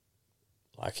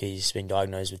 like, he's been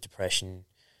diagnosed with depression,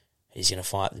 he's going to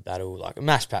fight the battle, like a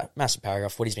massive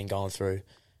paragraph, what he's been going through,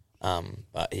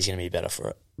 but he's going to be better for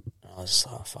it. And I was just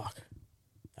like, fuck.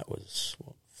 That was,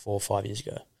 4 or 5 years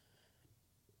ago.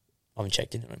 I haven't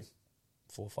checked into him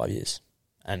 4 or 5 years.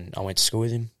 And I went to school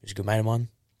with him. He was a good mate of mine.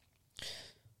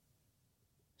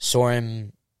 Saw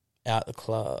him out the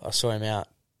club. I saw him out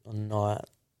on night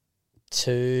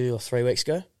 2 or 3 weeks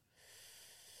ago.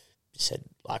 He said,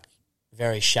 like,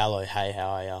 very shallow, hey, how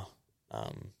are ya?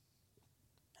 How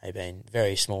you been?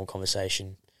 Very small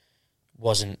conversation.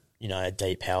 Wasn't, a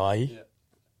deep, how are you? Yeah.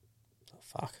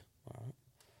 Fuck. All right.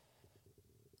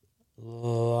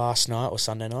 last night or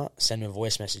Sunday night, send him a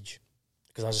voice message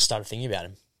because I just started thinking about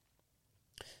him.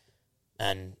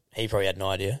 And he probably had no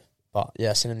idea. But yeah,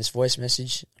 I sent him this voice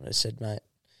message and I said, mate,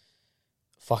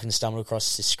 fucking stumbled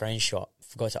across this screenshot.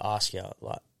 Forgot to ask you,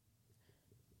 like,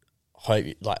 hope,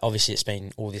 like, obviously it's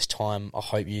been all this time. I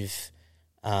hope you've,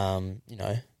 you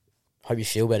know, hope you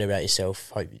feel better about yourself.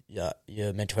 Hope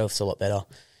your mental health's a lot better.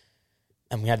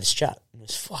 And we had this chat. It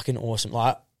was fucking awesome.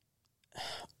 Like,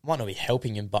 might not be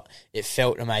helping him, but it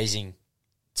felt amazing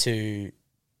to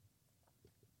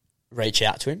reach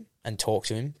out to him and talk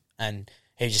to him. And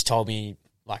he just told me,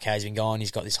 like, how he's been going. He's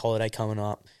got this holiday coming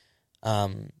up.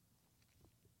 And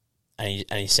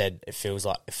he said it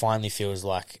finally feels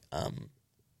like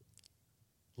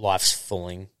life's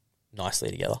falling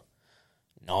nicely together.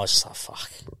 And I was just like, fuck.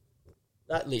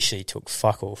 That literally took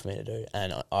fuck all for me to do.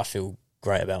 And I feel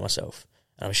great about myself.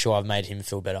 And I'm sure I've made him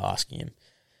feel better asking him.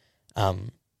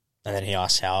 And then he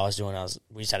asked how I was doing.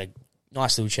 We just had a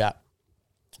nice little chat.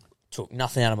 Took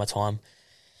nothing out of my time.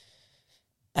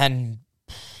 And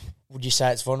would you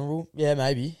say it's vulnerable? Yeah,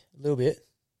 maybe. A little bit.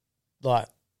 Like,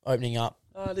 opening up.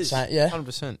 It is. Yeah.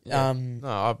 100%. Yeah.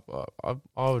 No,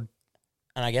 I would.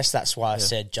 And I guess that's why I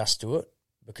said just do it,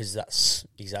 because that's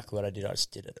exactly what I did. I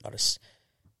just did it.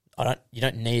 You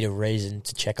don't need a reason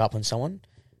to check up on someone,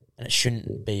 and it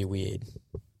shouldn't be weird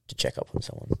to check up on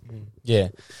someone. Yeah.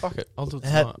 Fuck it. I'll do it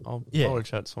tonight. I'll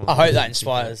reach out to someone. I hope that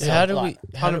inspires. Yeah, how do we?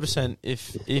 100%.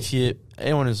 If you,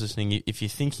 anyone who's listening, if you're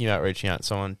thinking about reaching out to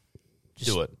someone,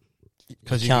 do it.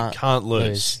 Because you can't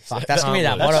lose. Fuck, that's going to be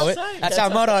that motto. That's our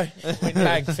motto.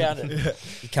 Bang, found it.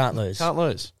 You can't lose. Can't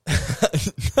lose.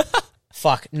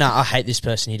 Fuck, I hate this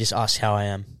person. He just asked how I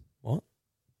am. What?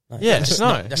 No, Yeah, that's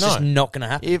no. just not going to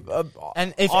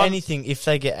happen. If anything, if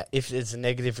it's a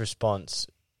negative response,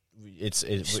 it's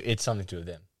something to do with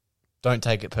them. Don't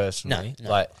take it personally. No.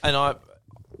 Like, and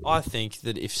I think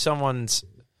that if someone's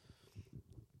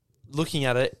looking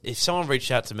at it, if someone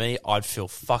reached out to me, I'd feel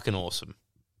fucking awesome.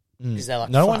 Because they're like,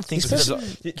 no fuck, one thinks this.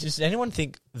 Does anyone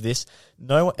think this?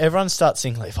 Everyone starts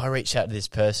thinking, like, if I reach out to this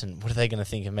person, what are they going to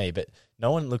think of me? But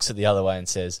no one looks at the other way and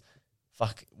says,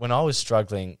 fuck, when I was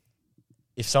struggling,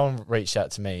 if someone reached out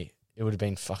to me, it would have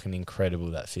been fucking incredible,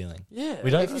 that feeling. Yeah.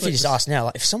 We don't. If you just ask now,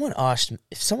 like, if someone asked me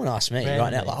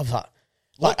right now, like, I'm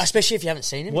like, especially if you haven't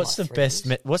seen him. What's like the best?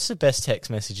 What's the best text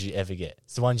message you ever get?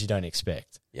 It's the ones you don't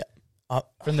expect. Yeah.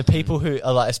 From the people who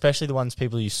are like, especially the ones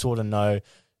people you sort of know,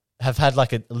 have had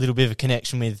like a little bit of a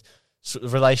connection with,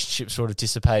 relationship sort of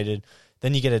dissipated.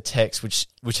 Then you get a text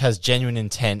which has genuine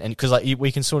intent, and because like you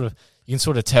can sort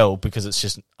of tell because it's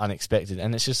just unexpected,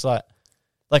 and it's just like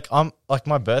I'm like,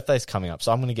 my birthday's coming up,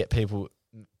 so I'm going to get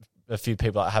a few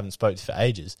people I haven't spoken to for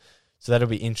ages, so that'll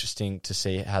be interesting to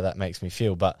see how that makes me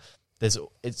feel. But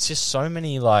it's just so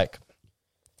many, like,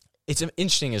 it's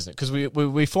interesting, isn't it? Because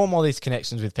we form all these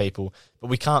connections with people, but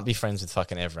we can't be friends with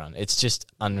fucking everyone. It's just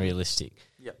unrealistic.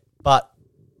 Yep. But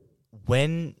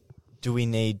when do we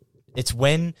need? It's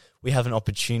when we have an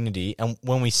opportunity, and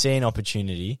when we see an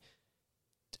opportunity,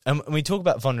 and when we talk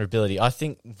about vulnerability, I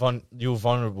think you're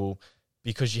vulnerable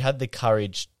because you had the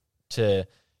courage to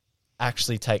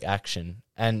actually take action.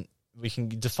 And we can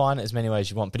define it as many ways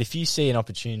you want. But if you see an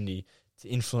opportunity to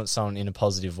influence someone in a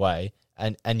positive way,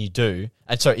 and you do,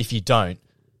 and so if you don't,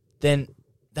 then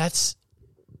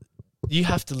you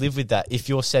have to live with that. If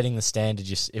you're setting the standard,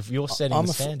 if you're setting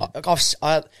the standard.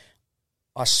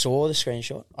 I saw the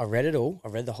screenshot. I read it all. I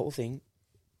read the whole thing.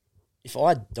 If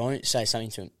I don't say something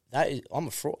to him, I'm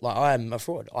a fraud. Like, I am a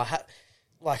fraud. I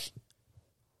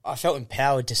felt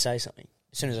empowered to say something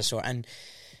as soon as I saw it.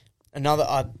 And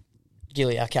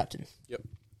Gilly, our captain. Yep.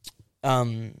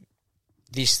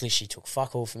 This literally took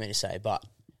fuck all for me to say, but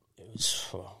it was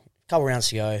a couple rounds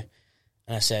to go, and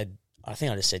I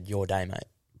think I just said, your day, mate.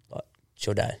 Like, it's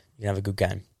your day. You can have a good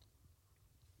game.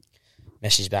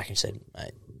 Messaged back and said,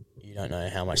 mate, you don't know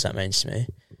how much that means to me.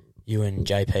 You and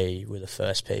JP were the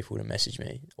first people to message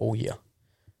me all year.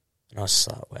 And I was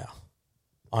just like, wow.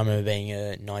 I remember being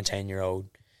a 19-year-old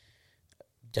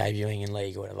debuting in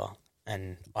league or whatever,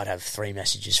 and I'd have 3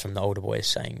 messages from the older boys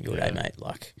saying, your day, mate,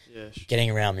 like,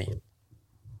 getting around me.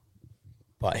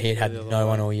 But he had no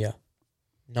one all year.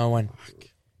 No one.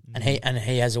 And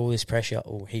he has all this pressure,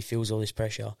 or he feels all this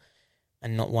pressure,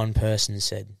 and not one person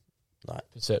said, like...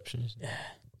 Perception. Yeah.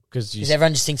 Because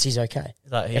everyone just thinks he's okay.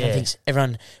 Like,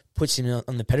 everyone puts him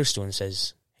on the pedestal and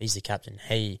says, he's the captain.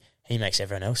 He makes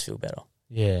everyone else feel better.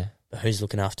 Yeah. But who's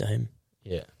looking after him?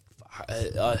 Yeah.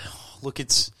 Look,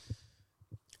 it's...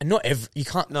 And not you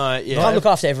can't... No, yeah. You can't look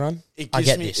after everyone. I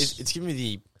get this. It's given me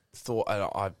the thought,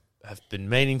 I have been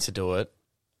meaning to do it,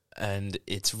 and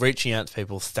it's reaching out to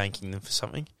people, thanking them for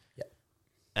something. Yep.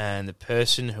 and the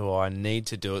person who I need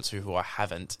to do it to, who I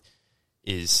haven't,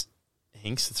 is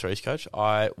Hinks, the threes coach.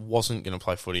 I wasn't going to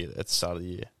play footy at the start of the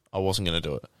year. I wasn't going to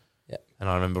do it. Yep. And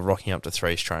I remember rocking up to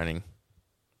threes training,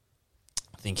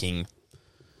 thinking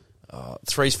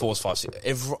threes, fours, fives,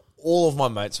 six. All of my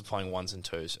mates are playing ones and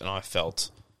twos, and I felt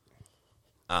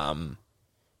I'd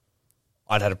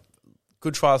had a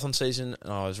good triathlon season,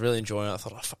 and I was really enjoying it. I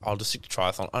thought, I'll just stick to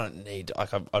triathlon. I don't need...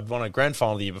 I'd won a grand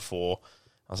final the year before.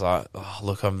 I was like,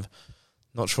 look, I'm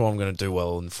not sure I'm going to do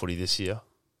well in footy this year.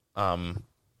 I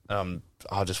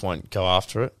just won't go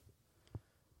after it.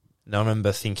 And I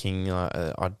remember thinking,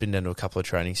 I'd been down to a couple of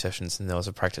training sessions, and there was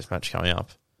a practice match coming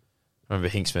up. I remember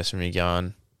Hinks messaging me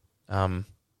going...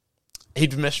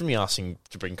 he'd messaged me asking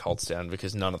to bring Colts down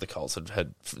because none of the Colts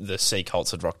had the C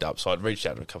Colts had rocked up. So I'd reached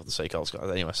out to a couple of the C Colts guys.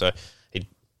 Anyway, so we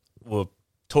were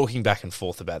talking back and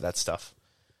forth about that stuff.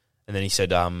 And then he said,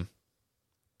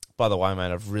 by the way,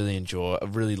 mate, I've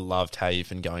really loved how you've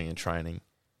been going in training.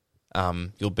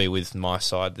 You'll be with my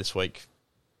side this week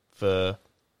for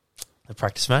a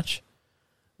practice match.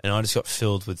 And I just got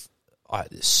filled with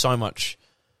so much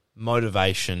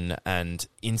motivation and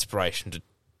inspiration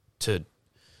to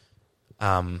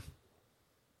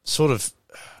sort of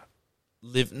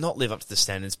not live up to the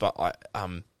standards, but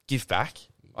give back.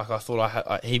 Like I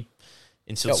thought he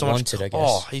instilled so much.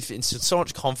 He instilled so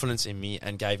much confidence in me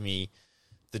and gave me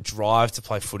the drive to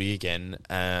play footy again.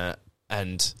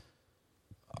 And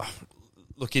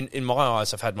look, in my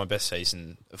eyes, I've had my best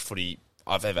season of footy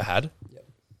I've ever had. Yep.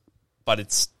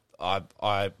 But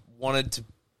I wanted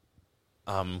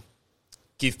to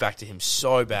give back to him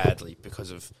so badly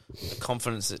because of the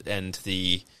confidence and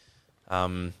the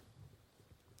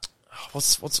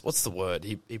what's the word?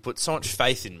 He put so much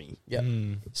faith in me. Yeah,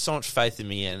 so much faith in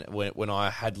me, and when I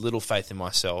had little faith in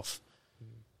myself,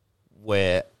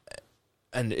 and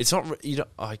it's not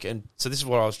and so this is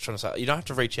what I was trying to say. You don't have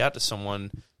to reach out to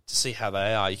someone to see how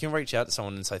they are. You can reach out to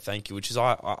someone and say thank you, which is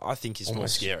I think is more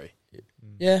scary.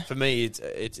 Yeah, for me,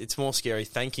 it's more scary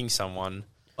thanking someone.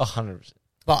 100%.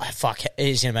 But fuck,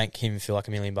 it's going to make him feel like $1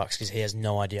 million because he has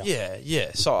no idea.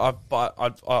 Yeah. So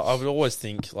I would always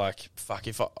think like, fuck,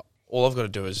 if all I've got to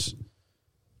do is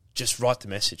just write the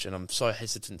message, and I'm so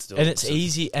hesitant to do it. And it's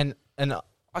easy, and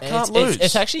I can't lose.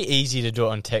 It's actually easy to do it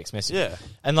on text message. Yeah.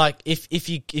 And like if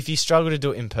you struggle to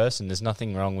do it in person, there's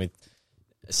nothing wrong with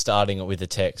starting it with a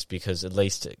text because at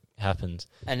least it happens.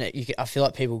 And I feel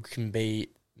like people can be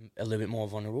a little bit more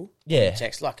vulnerable. Yeah.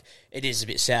 Text, like, it is a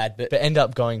bit sad, but end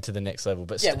up going to the next level.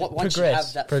 But yeah, once you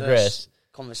have that first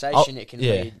conversation, it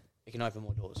can open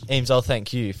more doors. Eames, I'll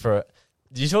thank you for it.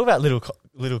 Did you talk about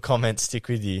little comments stick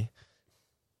with you?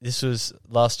 This was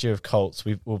last year of Colts.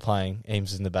 We were playing.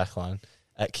 Eames in the back line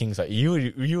at Kingsway.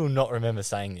 You will not remember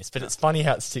saying this, but it's funny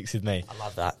how it sticks with me. I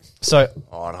love that. So,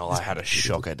 I had a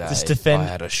shocker day. I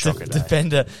had a shocker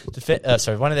day.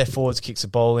 One of their forwards kicks a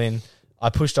ball in.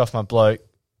 I pushed off my bloke.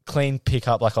 Clean pick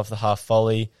up like off the half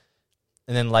volley,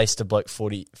 and then laced a bloke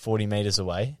 40 metres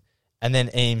away. And then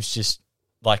Eames just,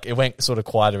 like, it went sort of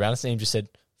quiet around us, and Eames just said,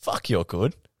 fuck, you're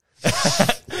good.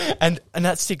 and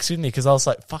that sticks with me because I was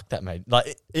like, fuck that, mate.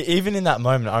 Like, even in that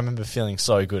moment, I remember feeling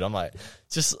so good. I'm like,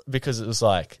 just because it was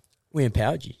like... We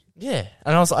empowered you. Yeah.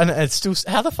 And I was like, and it's still...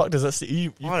 How the fuck does that stick?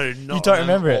 You don't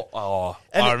remember it.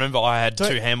 I remember I had 2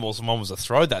 handballs and one was a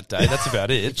throw that day. That's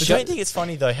about it. But don't you think it's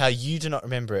funny, though, how you do not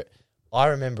remember it? I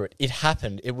remember it. It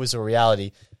happened. It was a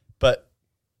reality. But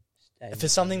for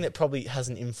something that probably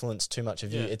hasn't influenced too much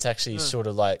of you, it's actually sort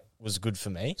of like was good for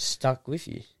me. Stuck with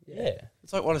you. Yeah.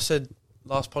 It's like what I said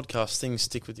last podcast, things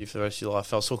stick with you for the rest of your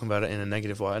life. I was talking about it in a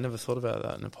negative way. I never thought about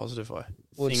that in a positive way.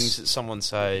 Things that someone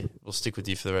say will stick with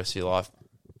you for the rest of your life,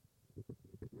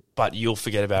 but you'll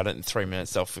forget about it in 3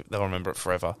 minutes. They'll remember it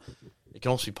forever. It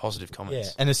can also be positive comments.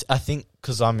 Yeah, and I think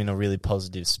because I'm in a really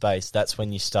positive space, that's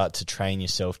when you start to train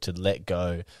yourself to let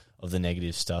go of the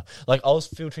negative stuff. Like, I was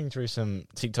filtering through some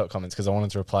TikTok comments because I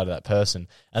wanted to reply to that person,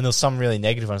 and there was some really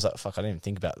negative one. I was like, fuck, I didn't even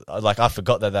think about it. Like, I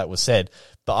forgot that was said.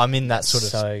 But I'm in that sort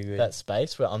of that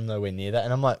space where I'm nowhere near that,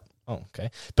 and I'm like, oh,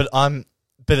 okay. But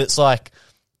it's like,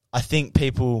 I think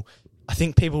people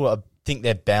think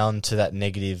they're bound to that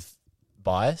negative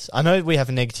bias. I know we have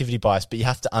a negativity bias, but you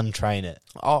have to untrain it.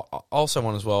 I'll also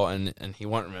one as well, and he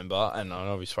won't remember, and I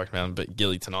know we've spoken about him, but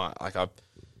Gilly tonight, like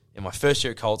in my first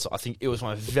year at Colts, I think it was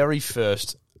my very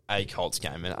first A Colts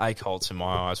game, and A Colts in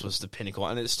my eyes was the pinnacle,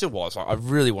 and it still was. Like, I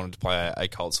really wanted to play A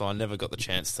Colts, so I never got the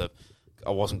chance to. I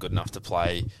wasn't good enough to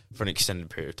play for an extended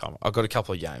period of time. I got a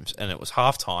couple of games, and it was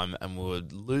half time, and we were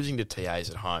losing to TAs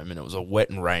at home, and it was a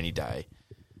wet and rainy day,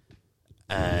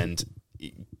 and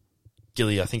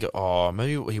Gilly, I think,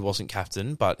 maybe he wasn't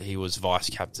captain, but he was vice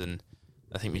captain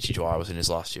I think Mitchie Dwyer was in his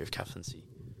last year of captaincy.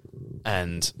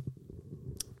 And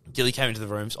Gilly came into the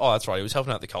rooms. Oh, that's right. He was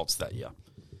helping out the Colts that year.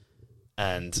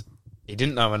 And he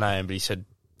didn't know my name, but he said,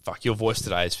 fuck, your voice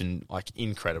today has been, like,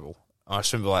 incredible. And I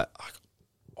just remember,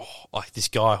 like this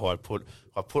guy who I put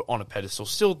on a pedestal,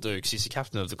 still do, because he's the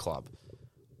captain of the club.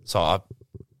 So I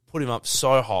put him up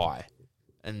so high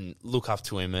and look up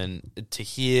to him, and to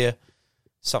hear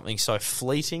something so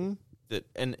fleeting that,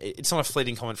 and it's not a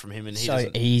fleeting comment from him, and he so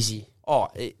easy.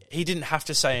 He didn't have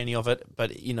to say any of it,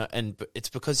 but it's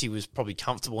because he was probably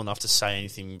comfortable enough to say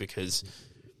anything because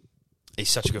he's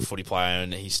such a good footy player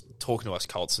and he's talking to us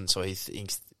Colts, and so he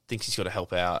thinks he's got to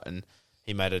help out, and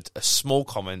he made a small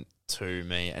comment to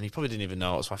me, and he probably didn't even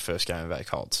know it was my first game about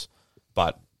Colts,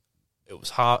 but it was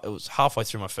halfway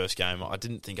through my first game. I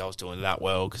didn't think I was doing that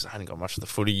well because I hadn't got much of the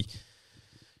footy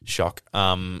shock.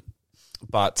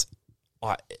 But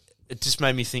it just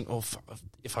made me think,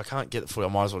 if I can't get the footy, I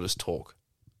might as well just talk.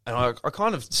 And I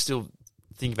kind of still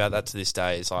think about that to this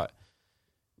day. It's like,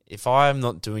 if I'm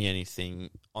not doing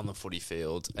anything on the footy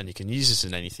field, and you can use this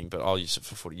in anything, but I'll use it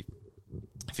for footy.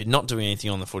 If you're not doing anything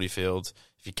on the footy field,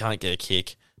 if you can't get a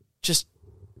kick, just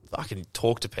fucking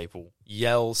talk to people,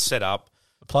 yell, set up.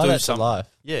 Apply that to life.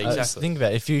 Yeah, exactly. Think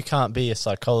about it. If you can't be a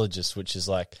psychologist, which is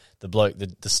like the bloke,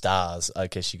 the stars, I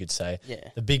guess you could say,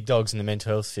 the big dogs in the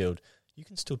mental health field, you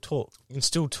can still talk. You can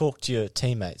still talk to your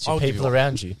teammates, your people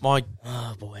around you. My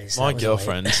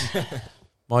girlfriend,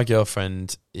 my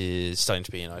girlfriend is studying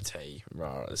to be an OT,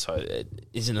 right? So it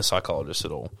isn't a psychologist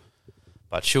at all,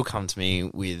 but she'll come to me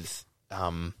with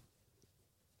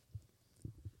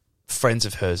friends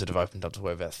of hers that have opened up to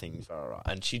her about things,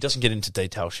 and she doesn't get into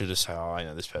detail. She'll just say,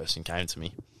 this person came to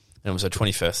me, and it was her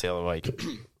 21st the other week,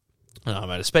 and I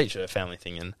made a speech at a family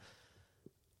thing, and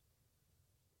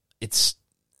it's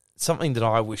something that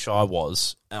I wish I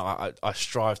was, and I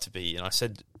strive to be, and I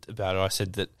said about her, I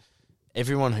said that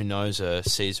everyone who knows her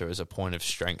sees her as a point of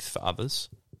strength for others.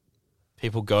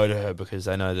 People go to her because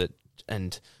they know that,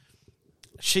 and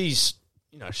she's,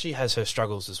 she has her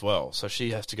struggles as well, so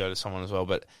she has to go to someone as well,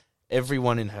 but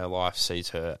everyone in her life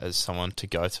sees her as someone to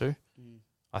go to.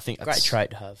 I think that's great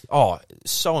trait to have. Oh,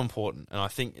 it's so important, and I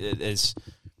think there's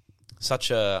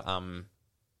such a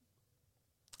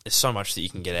there's so much that you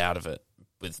can get out of it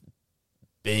with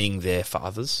being there for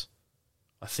others.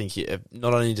 I think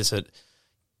not only does it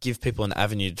give people an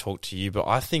avenue to talk to you, but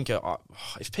I think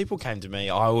if people came to me,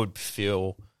 I would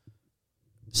feel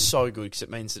so good because it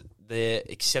means that they're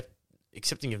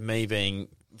accepting of me being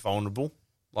vulnerable.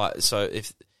 Like, so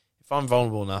if I'm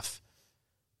vulnerable enough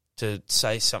to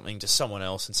say something to someone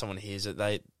else and someone hears it,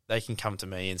 they can come to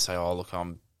me and say, oh, look,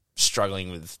 I'm struggling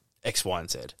with X, Y,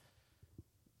 and Z.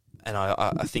 And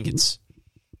I think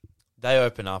they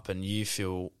open up and you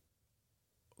feel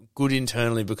good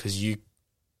internally because you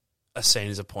are seen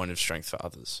as a point of strength for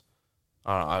others.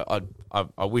 I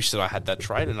wish that I had that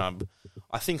trait, and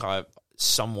I think I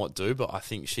somewhat do, but I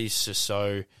think she's just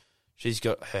so... She's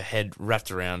got her head wrapped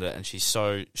around it, and she's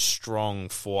so strong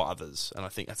for others. And I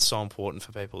think that's so important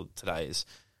for people today. Is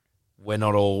we're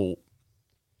not all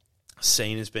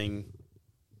seen as being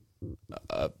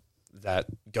that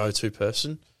go-to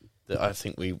person that I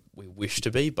think we wish to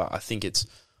be. But I think it's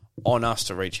on us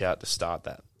to reach out to start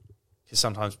that.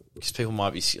 Because people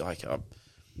might be like,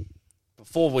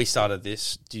 before we started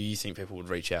this, do you think people would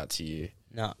reach out to you?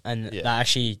 No, and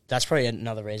that's probably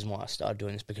another reason why I started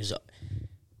doing this, because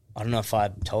I don't know if I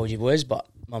told you boys, but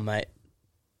my mate,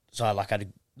 so I had a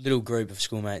little group of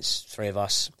schoolmates, 3 of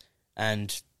us,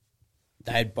 and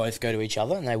they'd both go to each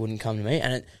other and they wouldn't come to me.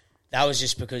 And that was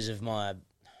just because of I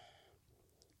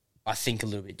think a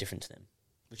little bit different to them,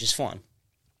 which is fine.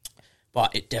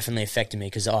 But it definitely affected me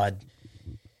because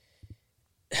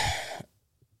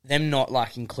them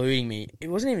not including me, it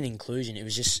wasn't even inclusion, it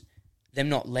was just them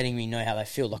not letting me know how they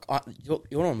feel.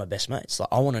 You're one of my best mates.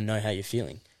 I want to know how you're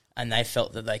feeling. And they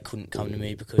felt that they couldn't come to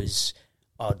me because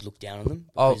I'd look down on them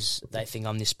because they think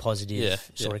I'm this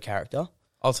positive sort of character.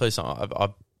 I'll tell you something.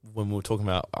 When we were talking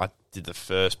about, I did the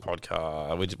first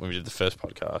podcast. When we did the first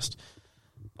podcast,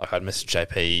 I'd message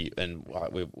JP and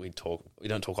we'd talk. We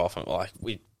don't talk often.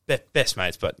 We best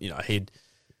mates, but he'd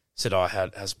said I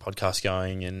has a podcast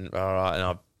going, and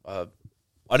I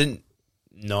didn't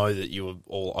know that you were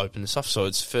all open and stuff. So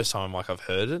it's the first time I've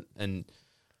heard it, and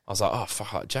I was like, oh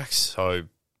fuck, Jack's so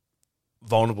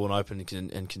vulnerable and open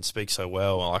and can speak so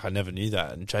well. I never knew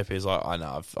that. And JP is like, I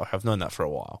know, I've known that for a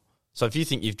while. So if you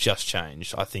think you've just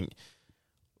changed, I think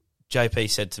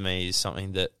JP said to me is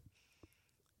something that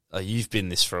you've been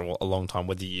this for a long time,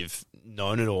 whether you've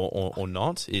known it or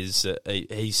not, is that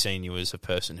he's seen you as a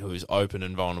person who is open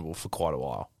and vulnerable for quite a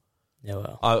while. Yeah,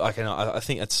 well. I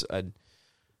think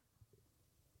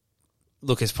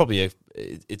look, it's probably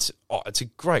it's a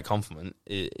great compliment.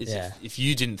 If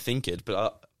you didn't think it,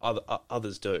 but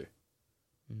others do.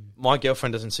 My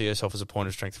girlfriend doesn't see herself as a point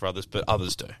of strength for others, but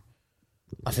others do.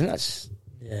 I think that's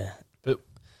But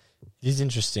it is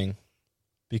interesting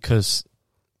because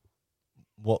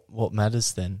what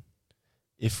matters then?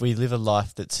 If we live a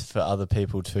life that's for other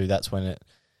people too, that's when it...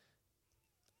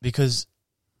 Because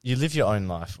you live your own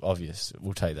life, obvious.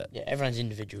 We'll take that. Yeah, everyone's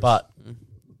individual. But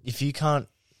if you can't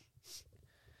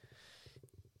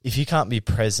be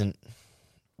present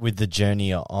with the journey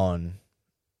you're on,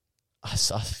 I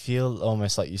feel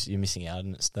almost like you're missing out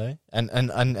on it though. And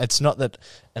it's not that...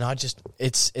 And I just...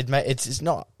 It's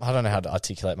not... I don't know how to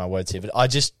articulate my words here, but I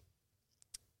just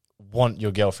want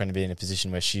your girlfriend to be in a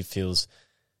position where she feels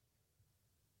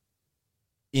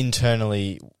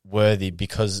internally worthy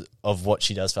because of what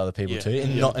she does for other people too,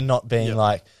 and not being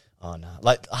like, oh no,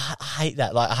 like I hate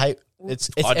that. Like I hate it's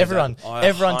everyone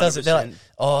does it. They're like,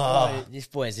 oh,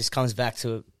 this comes back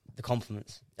to the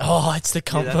compliments. Oh, it's the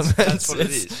compliments. That's what it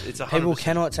is. It's 100%. People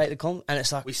cannot take the compliment, and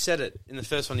it's like we said it in the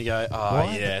first one. You go,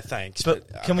 yeah, thanks, but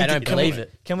can we? I don't believe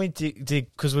it. Can we dig?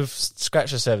 Because we've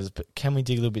scratched the surface, but can we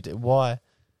dig a little bit? Why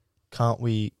can't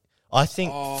we? I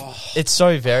think it's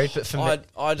so varied, but for me,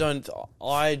 I don't.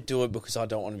 I do it because I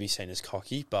don't want to be seen as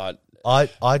cocky, but I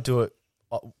do it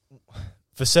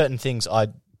for certain things. I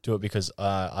do it because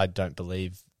I don't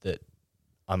believe that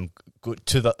I'm good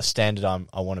to the standard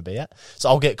I want to be at. So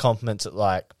I'll get compliments at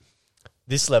like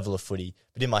this level of footy,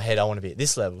 but in my head I want to be at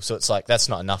this level. So it's like that's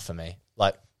not enough for me.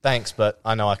 Like thanks, but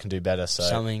I know I can do better. So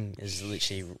something as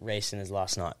literally recent as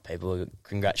last night. People were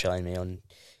congratulating me on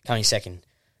coming second.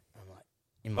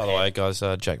 By the way, guys,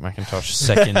 Jack McIntosh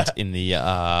second in the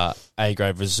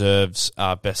A-grade reserves,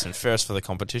 best and fairest for the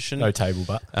competition. No table,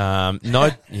 but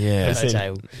no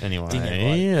table.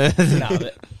 Anyway,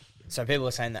 so people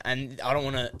are saying that, and I don't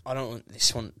want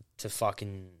this one to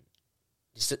fucking.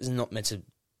 This is not meant to.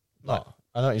 Like,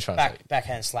 I know what you're trying to say.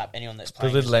 Backhand slap anyone that's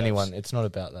playing. Belittle anyone. It's not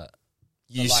about that.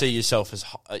 You see yourself as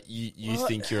you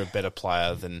think you're a better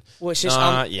player than. Well, it's just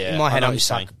in my head. I'm just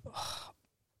like.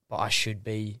 But I should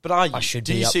be. But I should.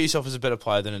 Do you see yourself as a better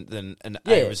player than an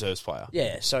A reserves player?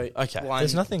 Yeah. So okay,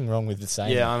 there's nothing wrong with the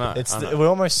saying. Yeah, I know. We're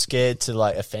almost scared to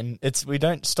like offend. We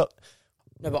don't stop.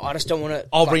 No, but I just don't want to.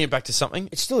 I'll bring it back to something.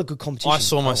 It's still a good competition. I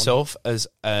saw myself as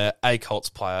a Colts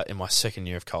player in my second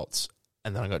year of Colts,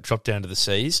 and then I got dropped down to the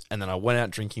C's, and then I went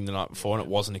out drinking the night before, and it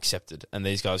wasn't accepted. And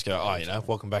these guys go,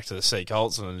 welcome back to the C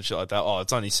Colts and shit like that. Oh,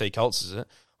 it's only C Colts, is it?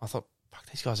 I thought, fuck,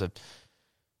 these guys are.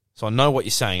 So I know what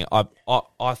you're saying. I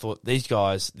thought these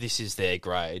guys, this is their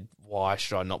grade. Why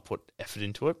should I not put effort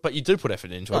into it? But you do put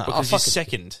effort into it because you're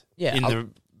second in the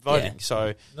voting. Yeah.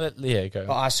 So go.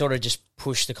 But I sort of just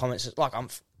push the comments. Like I'm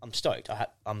stoked.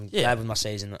 I'm glad with my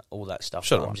season, all that stuff.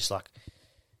 Sure, I'm just like,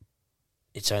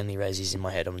 it's only Razzies in my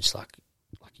head. I'm just like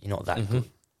you're not that good.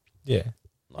 Yeah,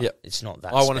 it's not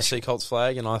that. I want to see Colts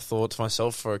flag, and I thought to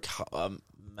myself for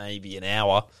maybe an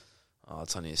hour,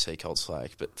 it's only a C Colts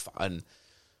flag, but fun.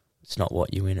 It's not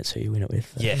what you win, it's who you win it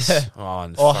with. Yes. I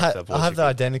have the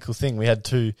identical thing. We had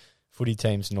two footy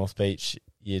teams, North Beach,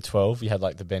 year 12. You had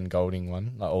like the Ben Golding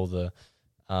one, like all the...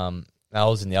 I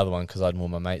was in the other one because I had more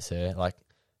of my mates there.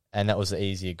 And that was the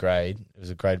easier grade. It was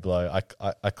a grade below.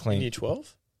 I cleaned... In year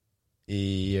 12?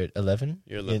 Year 11?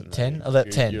 Year 11. 10?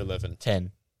 10. Year 11.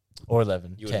 10. Or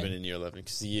 11. You would have been in year 11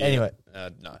 because the year... Anyway.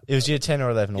 No. It was year 10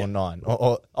 or 11 or 9.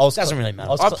 Or doesn't really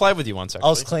matter. I played with you once, actually. I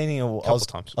was cleaning...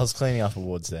 times. I was cleaning up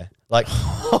awards there. But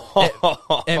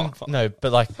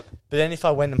then if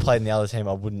I went and played in the other team,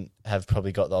 I wouldn't have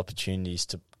probably got the opportunities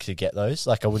to get those.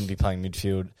 Like, I wouldn't be playing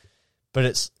midfield. But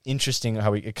it's interesting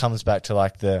how it comes back to,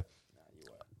 like,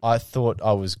 I thought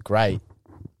I was great,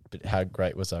 but how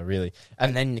great was I really?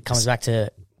 And then it comes back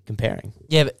to comparing.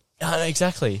 Yeah, but...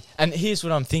 exactly. And here's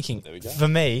what I'm thinking. For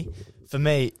me,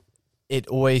 it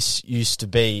always used to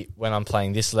be when I'm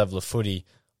playing this level of footy,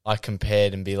 I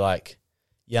compared and be like,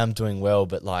 yeah, I'm doing well,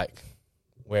 but like,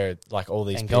 where like all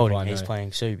these and people Golding, I know, he's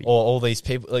playing Subi. or all these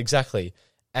people, exactly.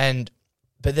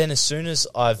 But then as soon as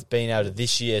I've been able to,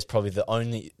 this year is probably the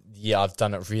only year I've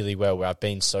done it really well where I've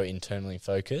been so internally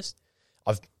focused.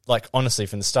 I've like, honestly,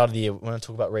 from the start of the year, when I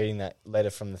talk about reading that letter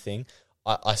from the thing,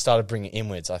 I started bringing it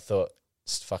inwards. I thought,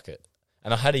 fuck it.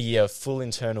 And I had a year of full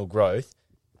internal growth,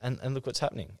 and look what's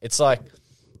happening. It's like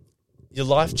your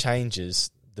life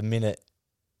changes the minute...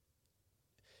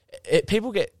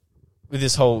 people get with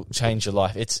this whole change your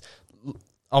life.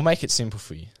 I'll make it simple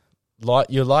for you.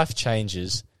 Your life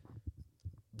changes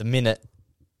the minute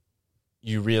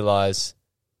you realise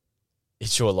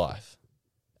it's your life.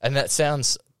 And that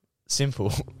sounds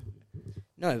simple.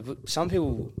 No, but some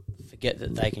people forget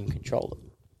that they can control it.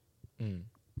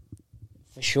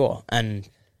 For sure. And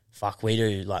fuck, we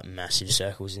do like massive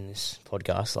circles in this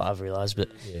podcast, like I've realised, but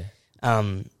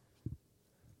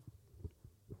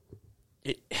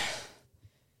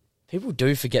people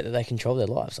do forget that they control their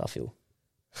lives, I feel.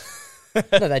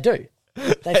 No, they do.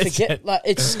 They forget, like,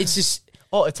 it's just...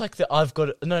 Oh, it's like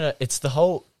it's the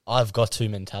whole I've got to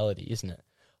mentality, isn't it?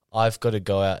 I've got to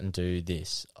go out and do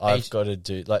this. I've got to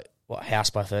do, like... What, house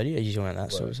by 30? Are you doing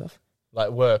that sort of stuff? Like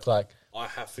work, like... I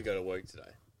have to go to work today.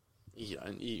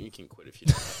 You can quit if you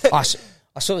don't.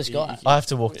 I saw this guy. I have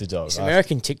to walk the dog. This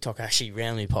American TikTok actually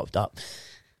randomly popped up,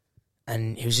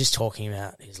 and he was just talking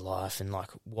about his life and like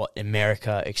what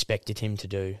America expected him to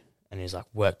do. And he was like,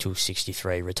 work till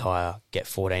 63, retire, get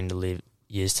 14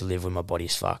 years to live when my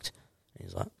body's fucked. And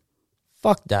he's like,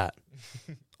 fuck that.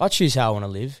 I choose how I want to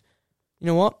live. You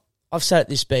know what? I've sat at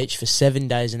this beach for 7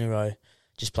 days in a row,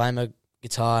 just playing my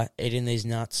guitar, eating these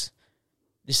nuts.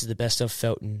 This is the best I've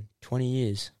felt in 20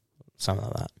 years. Something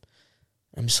like that.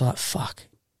 I'm just like, fuck.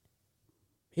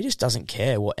 He just doesn't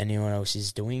care what anyone else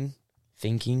is doing,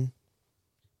 thinking.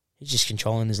 He's just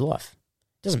controlling his life.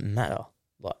 It doesn't matter.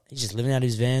 Like, he's just living out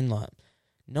his van. Like,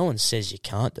 no one says you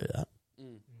can't do that.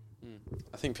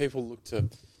 I think people look to...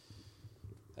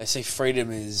 They say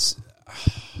freedom is...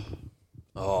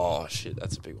 Oh, shit,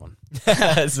 that's a big one.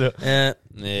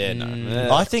 No.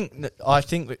 I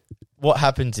think what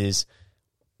happens is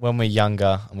when we're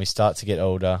younger and we start to get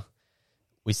older,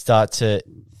 we start to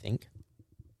think.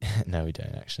 No, we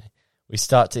don't actually. We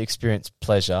start to experience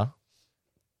pleasure,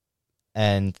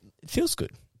 and it feels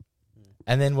good.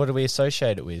 And then what do we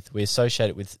associate it with? We associate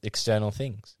it with external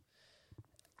things,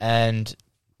 and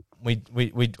we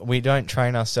don't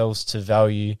train ourselves to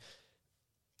value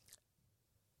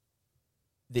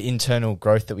the internal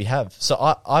growth that we have.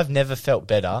 So I've never felt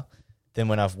better than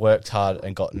when I've worked hard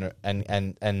and gotten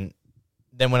and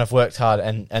then when I've worked hard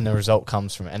and the result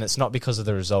comes from it. And it's not because of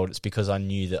the result, it's because I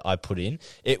knew that I put in.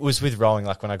 It was with rowing,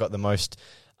 like when I got the most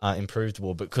improved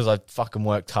award, because I fucking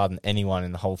worked harder than anyone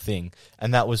in the whole thing.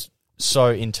 And that was so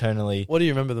internally. What do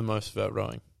you remember the most about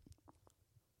rowing?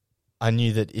 I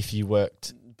knew that if you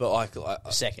worked... But like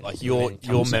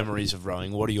your memories of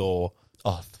rowing, what are your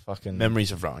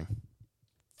memories of rowing?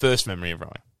 First memory of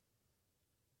rowing.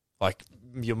 Like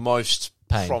your most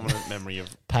prominent memory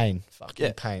of pain.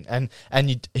 Pain. And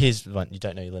here's one, you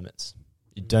don't know your limits.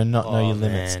 You do not know your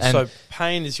limits. And so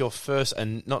pain is your first,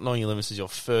 and not knowing your limits is your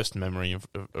first memory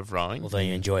of rowing. Although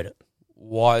you enjoyed it.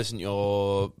 Why isn't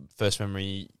your first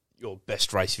memory your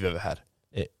best race you've ever had?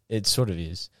 It sort of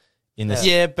is. In this,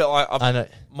 yeah, but I know.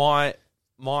 My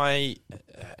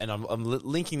and I'm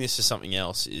linking this to something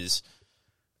else is,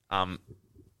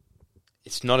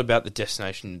 it's not about the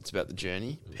destination, it's about the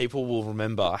journey. People will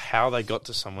remember how they got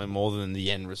to somewhere more than the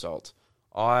end result.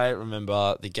 I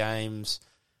remember the games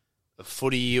of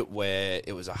footy where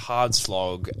it was a hard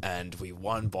slog and we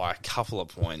won by a couple of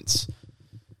points.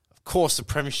 Of course, the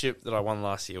premiership that I won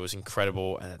last year was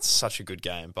incredible and it's such a good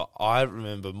game. But I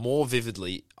remember more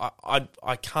vividly,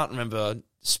 I can't remember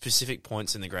specific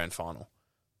points in the grand final.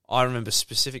 I remember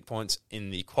specific points in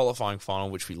the qualifying final,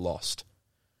 which we lost.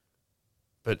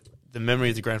 But the memory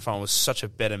of the grand final was such a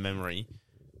better memory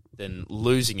than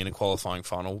losing in a qualifying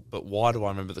final. But why do I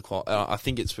remember the I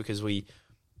think it's because we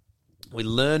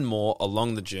learn more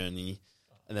along the journey,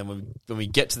 and then when we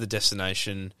get to the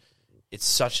destination, it's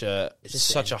such a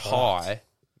high.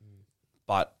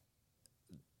 But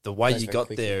the way you got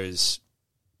there is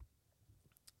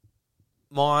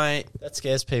that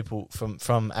scares people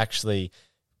from actually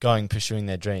pursuing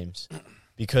their dreams,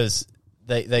 because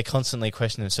they constantly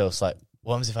question themselves, like,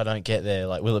 what happens if I don't get there?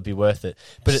 Like, will it be worth it?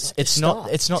 But it's not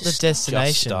the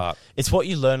destination. It's what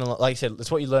you learn along, like I said,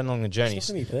 it's what you learn along the journey. It's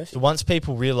not gonna be perfect. So once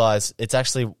people realize it's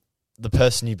actually the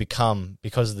person you become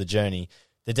because of the journey,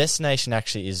 the destination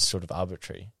actually is sort of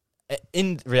arbitrary.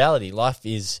 In reality, life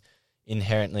is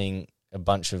inherently a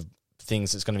bunch of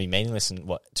things that's going to be meaningless in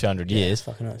 200 years.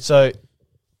 So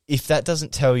if that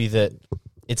doesn't tell you that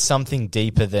it's something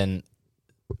deeper than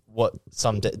what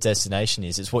some destination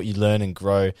is, it's what you learn and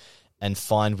grow and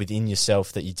find within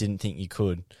yourself that you didn't think you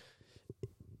could.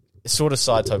 It's sort of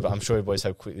side topic, but I'm sure you boys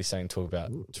have quickly something to talk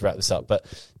about to wrap this up. But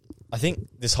I think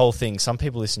this whole thing, some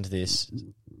people listen to this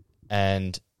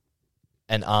and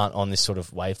aren't on this sort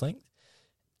of wavelength.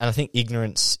 And I think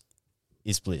ignorance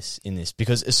is bliss in this,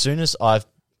 because as soon as I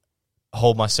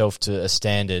hold myself to a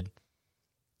standard,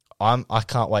 I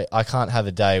can't wait. I can't have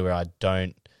a day where I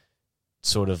don't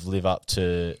sort of live up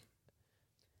to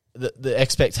the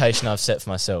expectation I've set for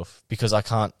myself, because I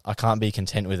can't be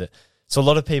content with it. So a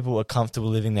lot of people are comfortable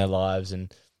living their lives,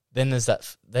 and then there's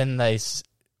that. Then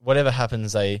whatever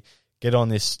happens, they get on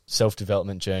this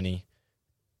self-development journey,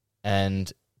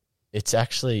 and it's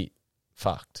actually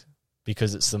fucked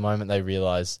because it's the moment they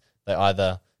realise they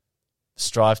either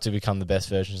strive to become the best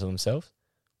versions of themselves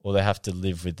or they have to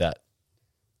live with that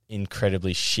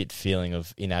incredibly shit feeling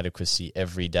of inadequacy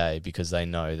every day because they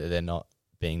know that they're not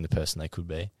being the person they could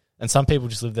be. And some people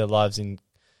just live their lives in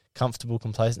comfortable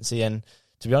complacency, and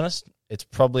to be honest, it's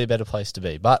probably a better place to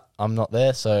be. But I'm not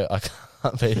there, so I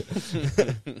can't be.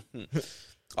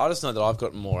 I just know that I've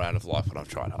gotten more out of life when I've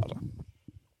tried harder.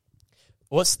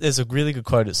 There's a really good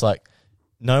quote. It's like,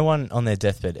 no one on their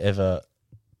deathbed ever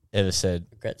said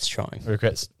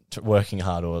regrets working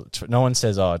hard, or no one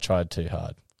says, "Oh, I tried too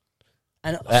hard."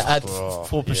 And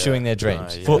for pursuing their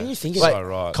dreams. For, when you think about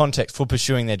right. Context for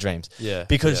pursuing their dreams. Yeah.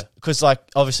 Because like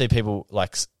obviously people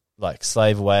like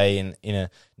slave away in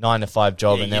a 9-to-5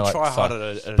 job, and they're like, try hard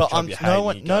at a but job you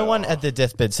hate, no one at their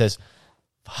deathbed says,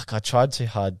 "Fuck, I tried too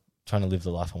hard trying to live the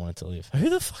life I wanted to live." Who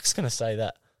the fuck's gonna say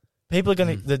that? People are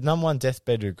gonna the number one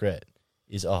deathbed regret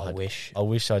is I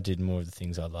wish I did more of the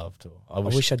things I loved, or I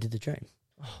wish I did the dream.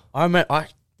 I remember.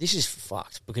 This is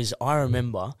fucked because I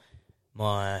remember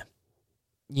my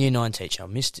Year 9 teacher,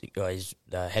 he's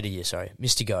the head of year,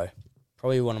 Mr. Go.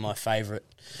 Probably one of my favourite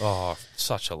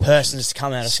such a legend. persons to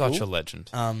come out of Such school. a legend.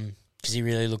 Because he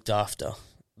really looked after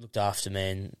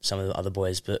me and some of the other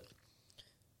boys. But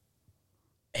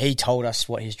he told us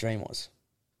what his dream was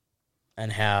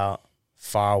and how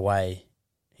far away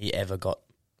he ever got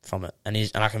from it. And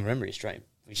I can remember his dream,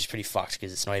 which is pretty fucked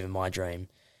because it's not even my dream.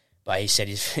 But he said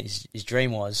his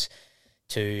dream was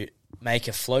to make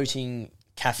a floating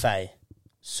cafe,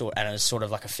 and it was sort of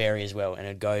like a ferry as well, and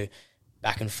it'd go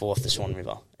back and forth the Swan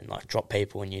River and like drop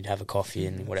people, and you'd have a coffee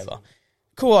and whatever.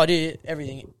 Cool idea,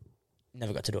 everything.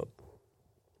 Never got to do it,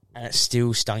 and it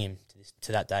still stung him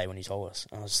to that day when he told us.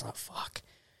 And I was like, "Fuck!"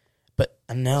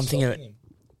 And now I'm thinking of it.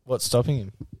 What's stopping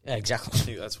him? Yeah, exactly. I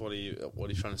think that's what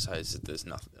he's trying to say is that there's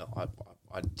nothing.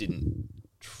 I didn't.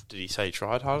 Did he say he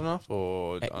tried hard enough,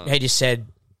 or he just said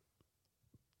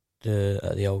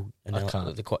the old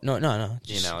can't. no,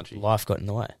 the analogy? Life got in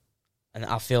the way, and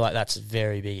I feel like that's a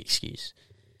very big excuse.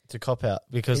 To cop out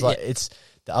because it's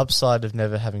the upside of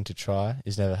never having to try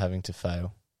is never having to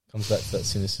fail. Comes back to that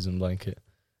cynicism blanket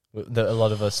that a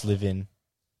lot of us live in.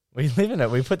 We live in it.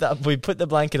 We put the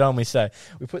blanket on. We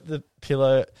put the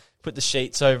pillow, put the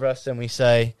sheets over us, and we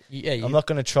say, "I'm not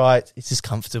going to try it. It's just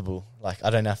comfortable. Like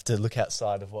I don't have to look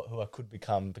outside of who I could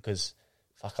become because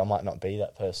fuck, I might not be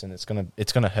that person. It's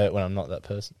gonna hurt when I'm not that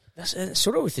person." That's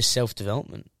sort of with this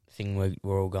self-development thing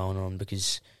we're all going on,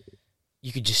 because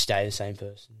you could just stay the same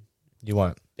person. You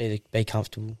won't be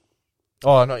comfortable.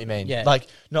 Oh, I know what you mean. Yeah. Like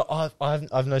no,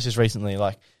 I've noticed recently.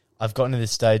 Like I've gotten to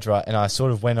this stage, right, and I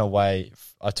sort of went away.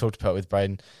 I talked about it with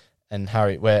Braden and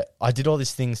Harry, where I did all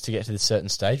these things to get to this certain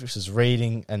stage, which was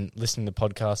reading and listening to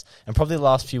podcasts. And probably the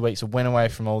last few weeks I went away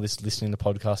from all this listening to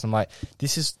podcasts. I'm like,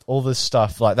 this is all this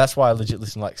stuff. Like, that's why I legit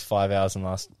listened to like 5 hours in the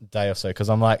last day or so, because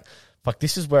I'm like, fuck,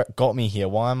 this is where it got me here.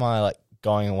 Why am I like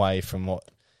going away from what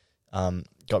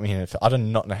got me here? I do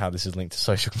not know how this is linked to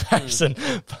social comparison.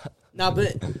 No,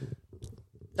 but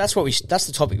that's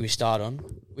the topic we start on.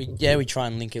 We try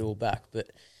and link it all back,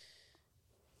 but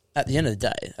at the end of the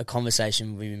day, a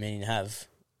conversation we've been meaning to have,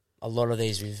 a lot of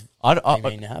these we've been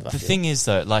meaning to have. The thing is,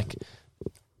 though, like,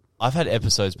 I've had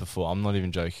episodes before, I'm not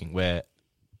even joking, where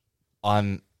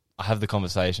I have the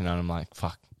conversation and I'm like,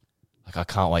 fuck, like, I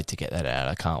can't wait to get that out.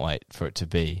 I can't wait for it to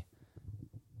be.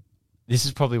 This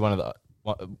is probably one of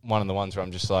the ones where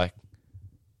I'm just like,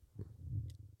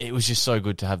 it was just so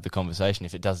good to have the conversation.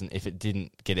 If it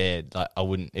didn't get aired, like,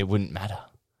 it wouldn't matter.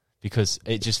 Because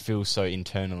it just feels so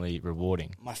internally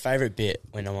rewarding. My favourite bit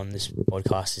when I'm on this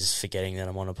podcast is forgetting that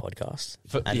I'm on a podcast.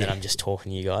 Then I'm just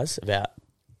talking to you guys about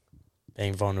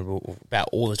being vulnerable, about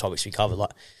all the topics we cover.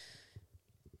 But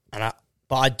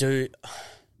I do,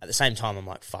 at the same time, I'm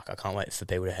like, fuck, I can't wait for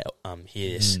people to help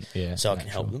hear this so I can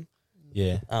help them.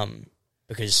 Yeah.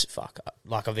 Because, fuck,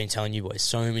 like I've been telling you boys,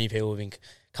 so many people have been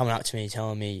coming up to me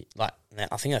telling me, like,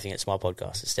 I think it's my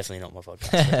podcast. It's definitely not my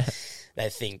podcast. They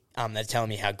think, they're telling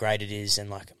me how great it is, and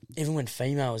like, even when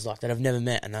females like that I've never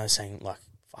met, and they were saying like,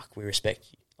 fuck, we respect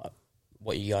you, like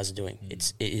what you guys are doing.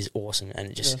 It is awesome, and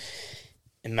it just,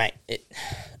 and mate,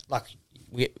 like,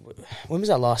 when was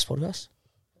our last podcast?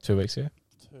 2 weeks ago.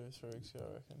 2-3 weeks ago,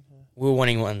 I reckon. Yeah. We were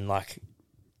wanting one like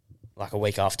a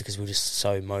week after, because we were just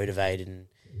so motivated, and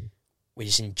we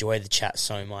just enjoy the chat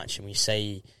so much, and we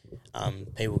see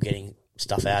people getting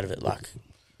stuff out of it, like,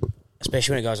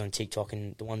 especially when it goes on TikTok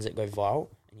and the ones that go viral,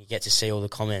 and you get to see all the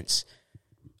comments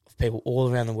of people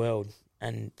all around the world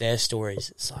and their stories.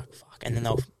 It's like, fuck. And then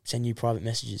they'll send you private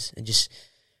messages, and just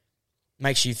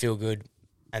makes you feel good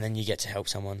and then you get to help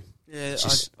someone. Yeah, It's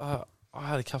just- I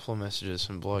had a couple of messages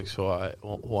from blokes who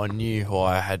I knew who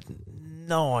I had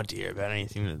no idea about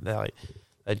anything that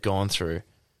they'd gone through.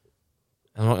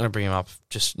 I'm not going to bring them up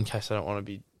just in case I don't want to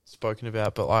be spoken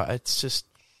about, but it's just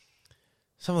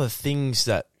some of the things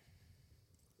that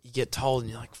you get told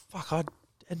and you're like, fuck, I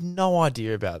had no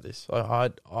idea about this.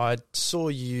 I saw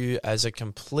you as a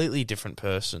completely different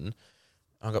person.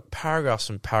 I got paragraphs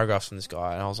and paragraphs from this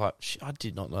guy, and I was like, shit, I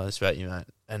did not know this about you, mate.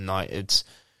 And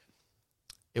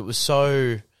it was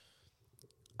so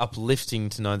uplifting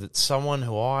to know that someone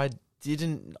who I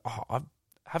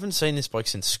haven't seen this bloke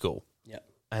since school. Yeah.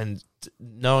 And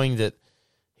knowing that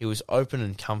he was open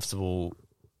and comfortable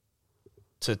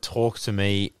to talk to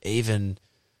me even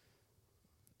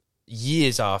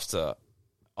years after,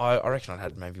 I reckon I'd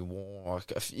had maybe more.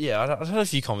 I'd had a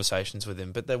few conversations with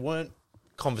him, but they weren't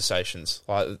conversations.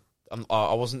 Like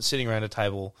I wasn't sitting around a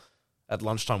table at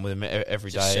lunchtime with him every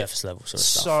Just day. surface level sort of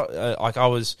stuff.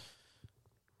 So,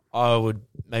 I would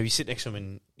maybe sit next to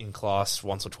him in class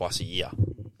once or twice a year,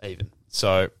 even.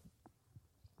 So,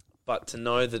 but to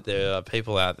know that there are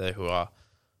people out there who are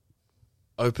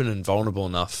open and vulnerable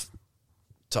enough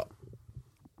to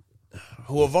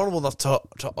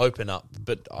open up,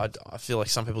 but I feel like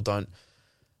some people don't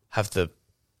have the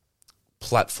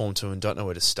platform to and don't know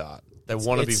where to start. They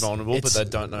want to be vulnerable, but they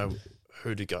don't know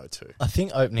who to go to. I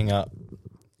think opening up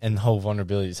and the whole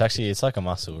vulnerability, it's like a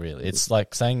muscle, really. It's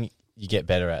like saying you get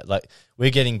better at. Like,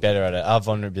 we're getting better at it. Our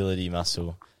vulnerability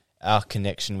muscle, our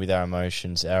connection with our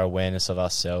emotions, our awareness of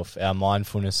ourselves, our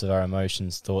mindfulness of our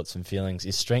emotions, thoughts and feelings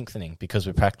is strengthening because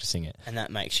we're practicing it. And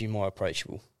that makes you more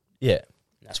approachable. Yeah.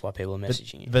 That's why people are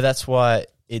messaging you. But that's why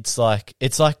it's like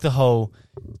the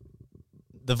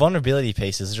vulnerability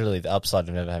piece is really the upside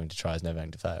of never having to try is never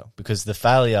having to fail. Because the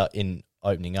failure in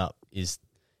opening up is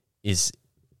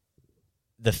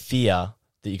the fear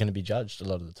that you're going to be judged a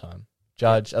lot of the time.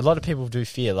 A lot of people do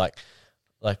fear like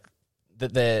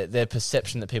that their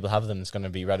perception that people have of them is going to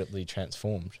be radically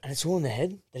transformed. And it's all in the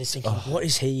head. That is thinking, what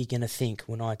is he going to think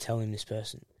when I tell him this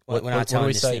person? When I What tell do him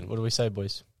we this say? thing. What do we say,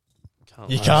 boys? Can't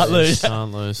You can't lose.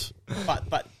 Can't lose.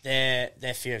 But their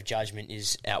fear of judgment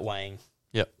is outweighing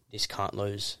Yep. this can't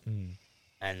lose.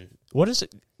 And What is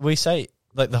it? We say,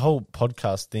 like, the whole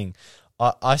podcast thing.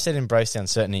 I said embrace the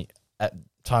uncertainty at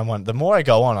time one. The more I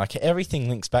go on, everything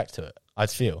links back to it, I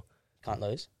feel. can't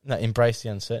lose. No, embrace the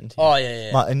uncertainty. Oh,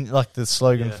 yeah. And like the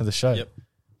slogan for the show. Yep.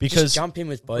 Because Just jump in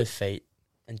with both feet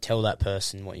and tell that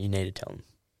person what you need to tell them.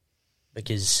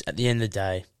 Because at the end of the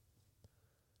day,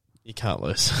 You can't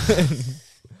lose.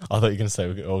 I thought you were going to say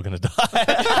we're all going to die.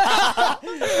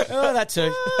 oh, that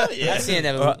too. That's the end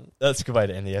of it. All right, that's a good way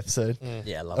to end the episode.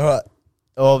 Yeah, I love All right.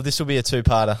 Oh, this will be a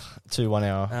 2-parter, 2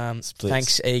 1-hour it. splits.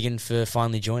 Thanks, Egan, for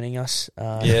finally joining us.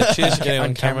 Yeah, cheers for getting on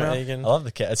on camera, camera. Egan. I love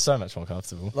the cat. It's so much more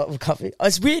comfortable. Lot of coffee.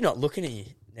 It's weird not looking at you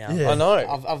now. Yeah. I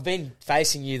know. I've been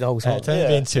facing you the whole time. It's only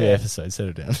been 2 episodes.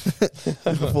 Settle down.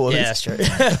 Before Yeah, this. that's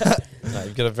true. No,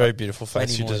 you've got a very beautiful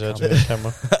face. Plenty You more deserve to to be on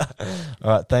camera.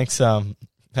 All right. Thanks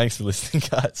for listening,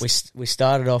 guys. we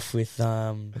started off with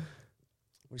what did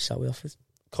we start off with?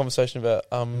 Conversation about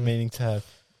Meaning to have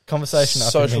conversation.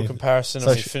 social comparison, and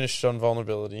we Social- finished on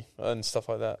vulnerability and stuff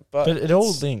like that. But But it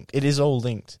all linked. It is all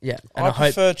linked. Yeah, and I I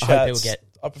hope prefer people chats. get.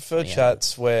 I prefer Yeah.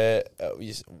 chats where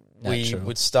we Natural.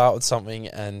 would start with something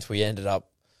and we ended up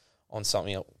on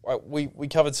something else. We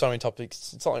covered so many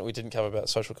topics. It's not like we didn't cover about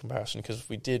social comparison because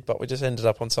we did, but we just ended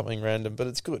up on something random. But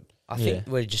it's good. I think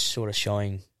Yeah. we're just sort of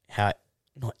showing how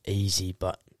not easy,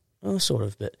 but sort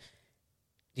of. But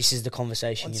this is the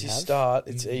conversation Once you you have. start,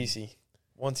 it's easy.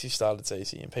 Once you start, it's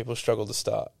easy, and people struggle to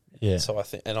start. Yeah. So I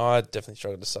think, and I definitely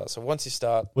struggled to start. So once you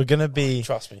start, We're going to be.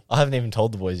 trust me. I haven't even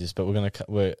told the boys this, but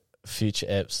we're future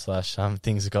eps /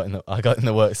 things I got in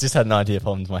the works. Just had an idea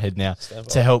popped into my head now Stand by.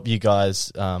 to help you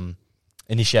guys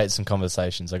initiate some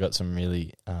conversations. I got some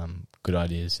really good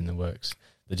ideas in the works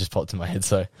that just popped in my head.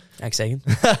 So, Thanks, Egan.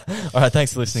 all right,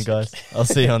 thanks for listening, guys. I'll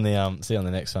see you on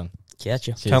the next one. Catch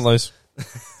you. Cheers. Can't lose.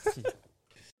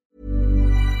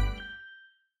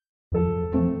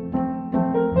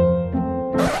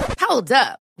 Hold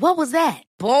up. What was that?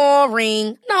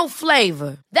 Boring. No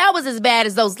flavor. That was as bad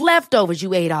as those leftovers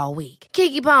you ate all week.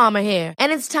 Keke Palmer here,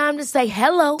 and it's time to say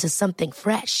hello to something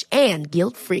fresh and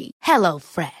guilt-free. Hello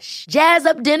Fresh. Jazz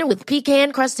up dinner with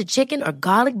pecan-crusted chicken or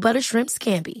garlic butter shrimp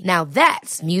scampi. Now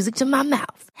that's music to my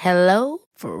mouth. Hello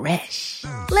Fresh.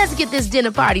 Let's get this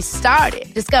dinner party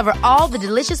started. Discover all the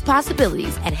delicious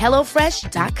possibilities at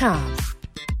hellofresh.com.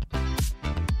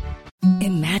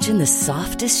 Imagine the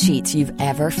softest sheets you've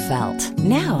ever felt.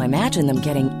 Now imagine them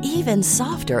getting even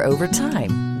softer over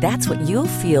time. That's what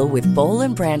you'll feel with Boll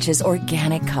 & Branch's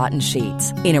organic cotton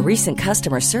sheets. In a recent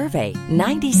customer survey,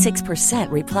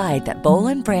 96% replied that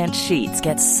Boll & Branch sheets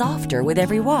get softer with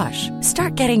every wash.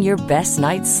 Start getting your best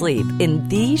night's sleep in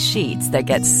these sheets that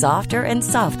get softer and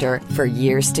softer for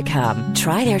years to come.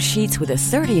 Try their sheets with a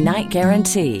 30-night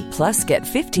guarantee. Plus, get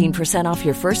 15% off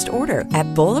your first order at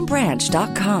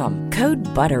bollandbranch.com. Code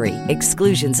BUTTERY.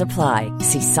 Exclusions apply.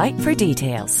 See site for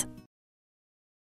details.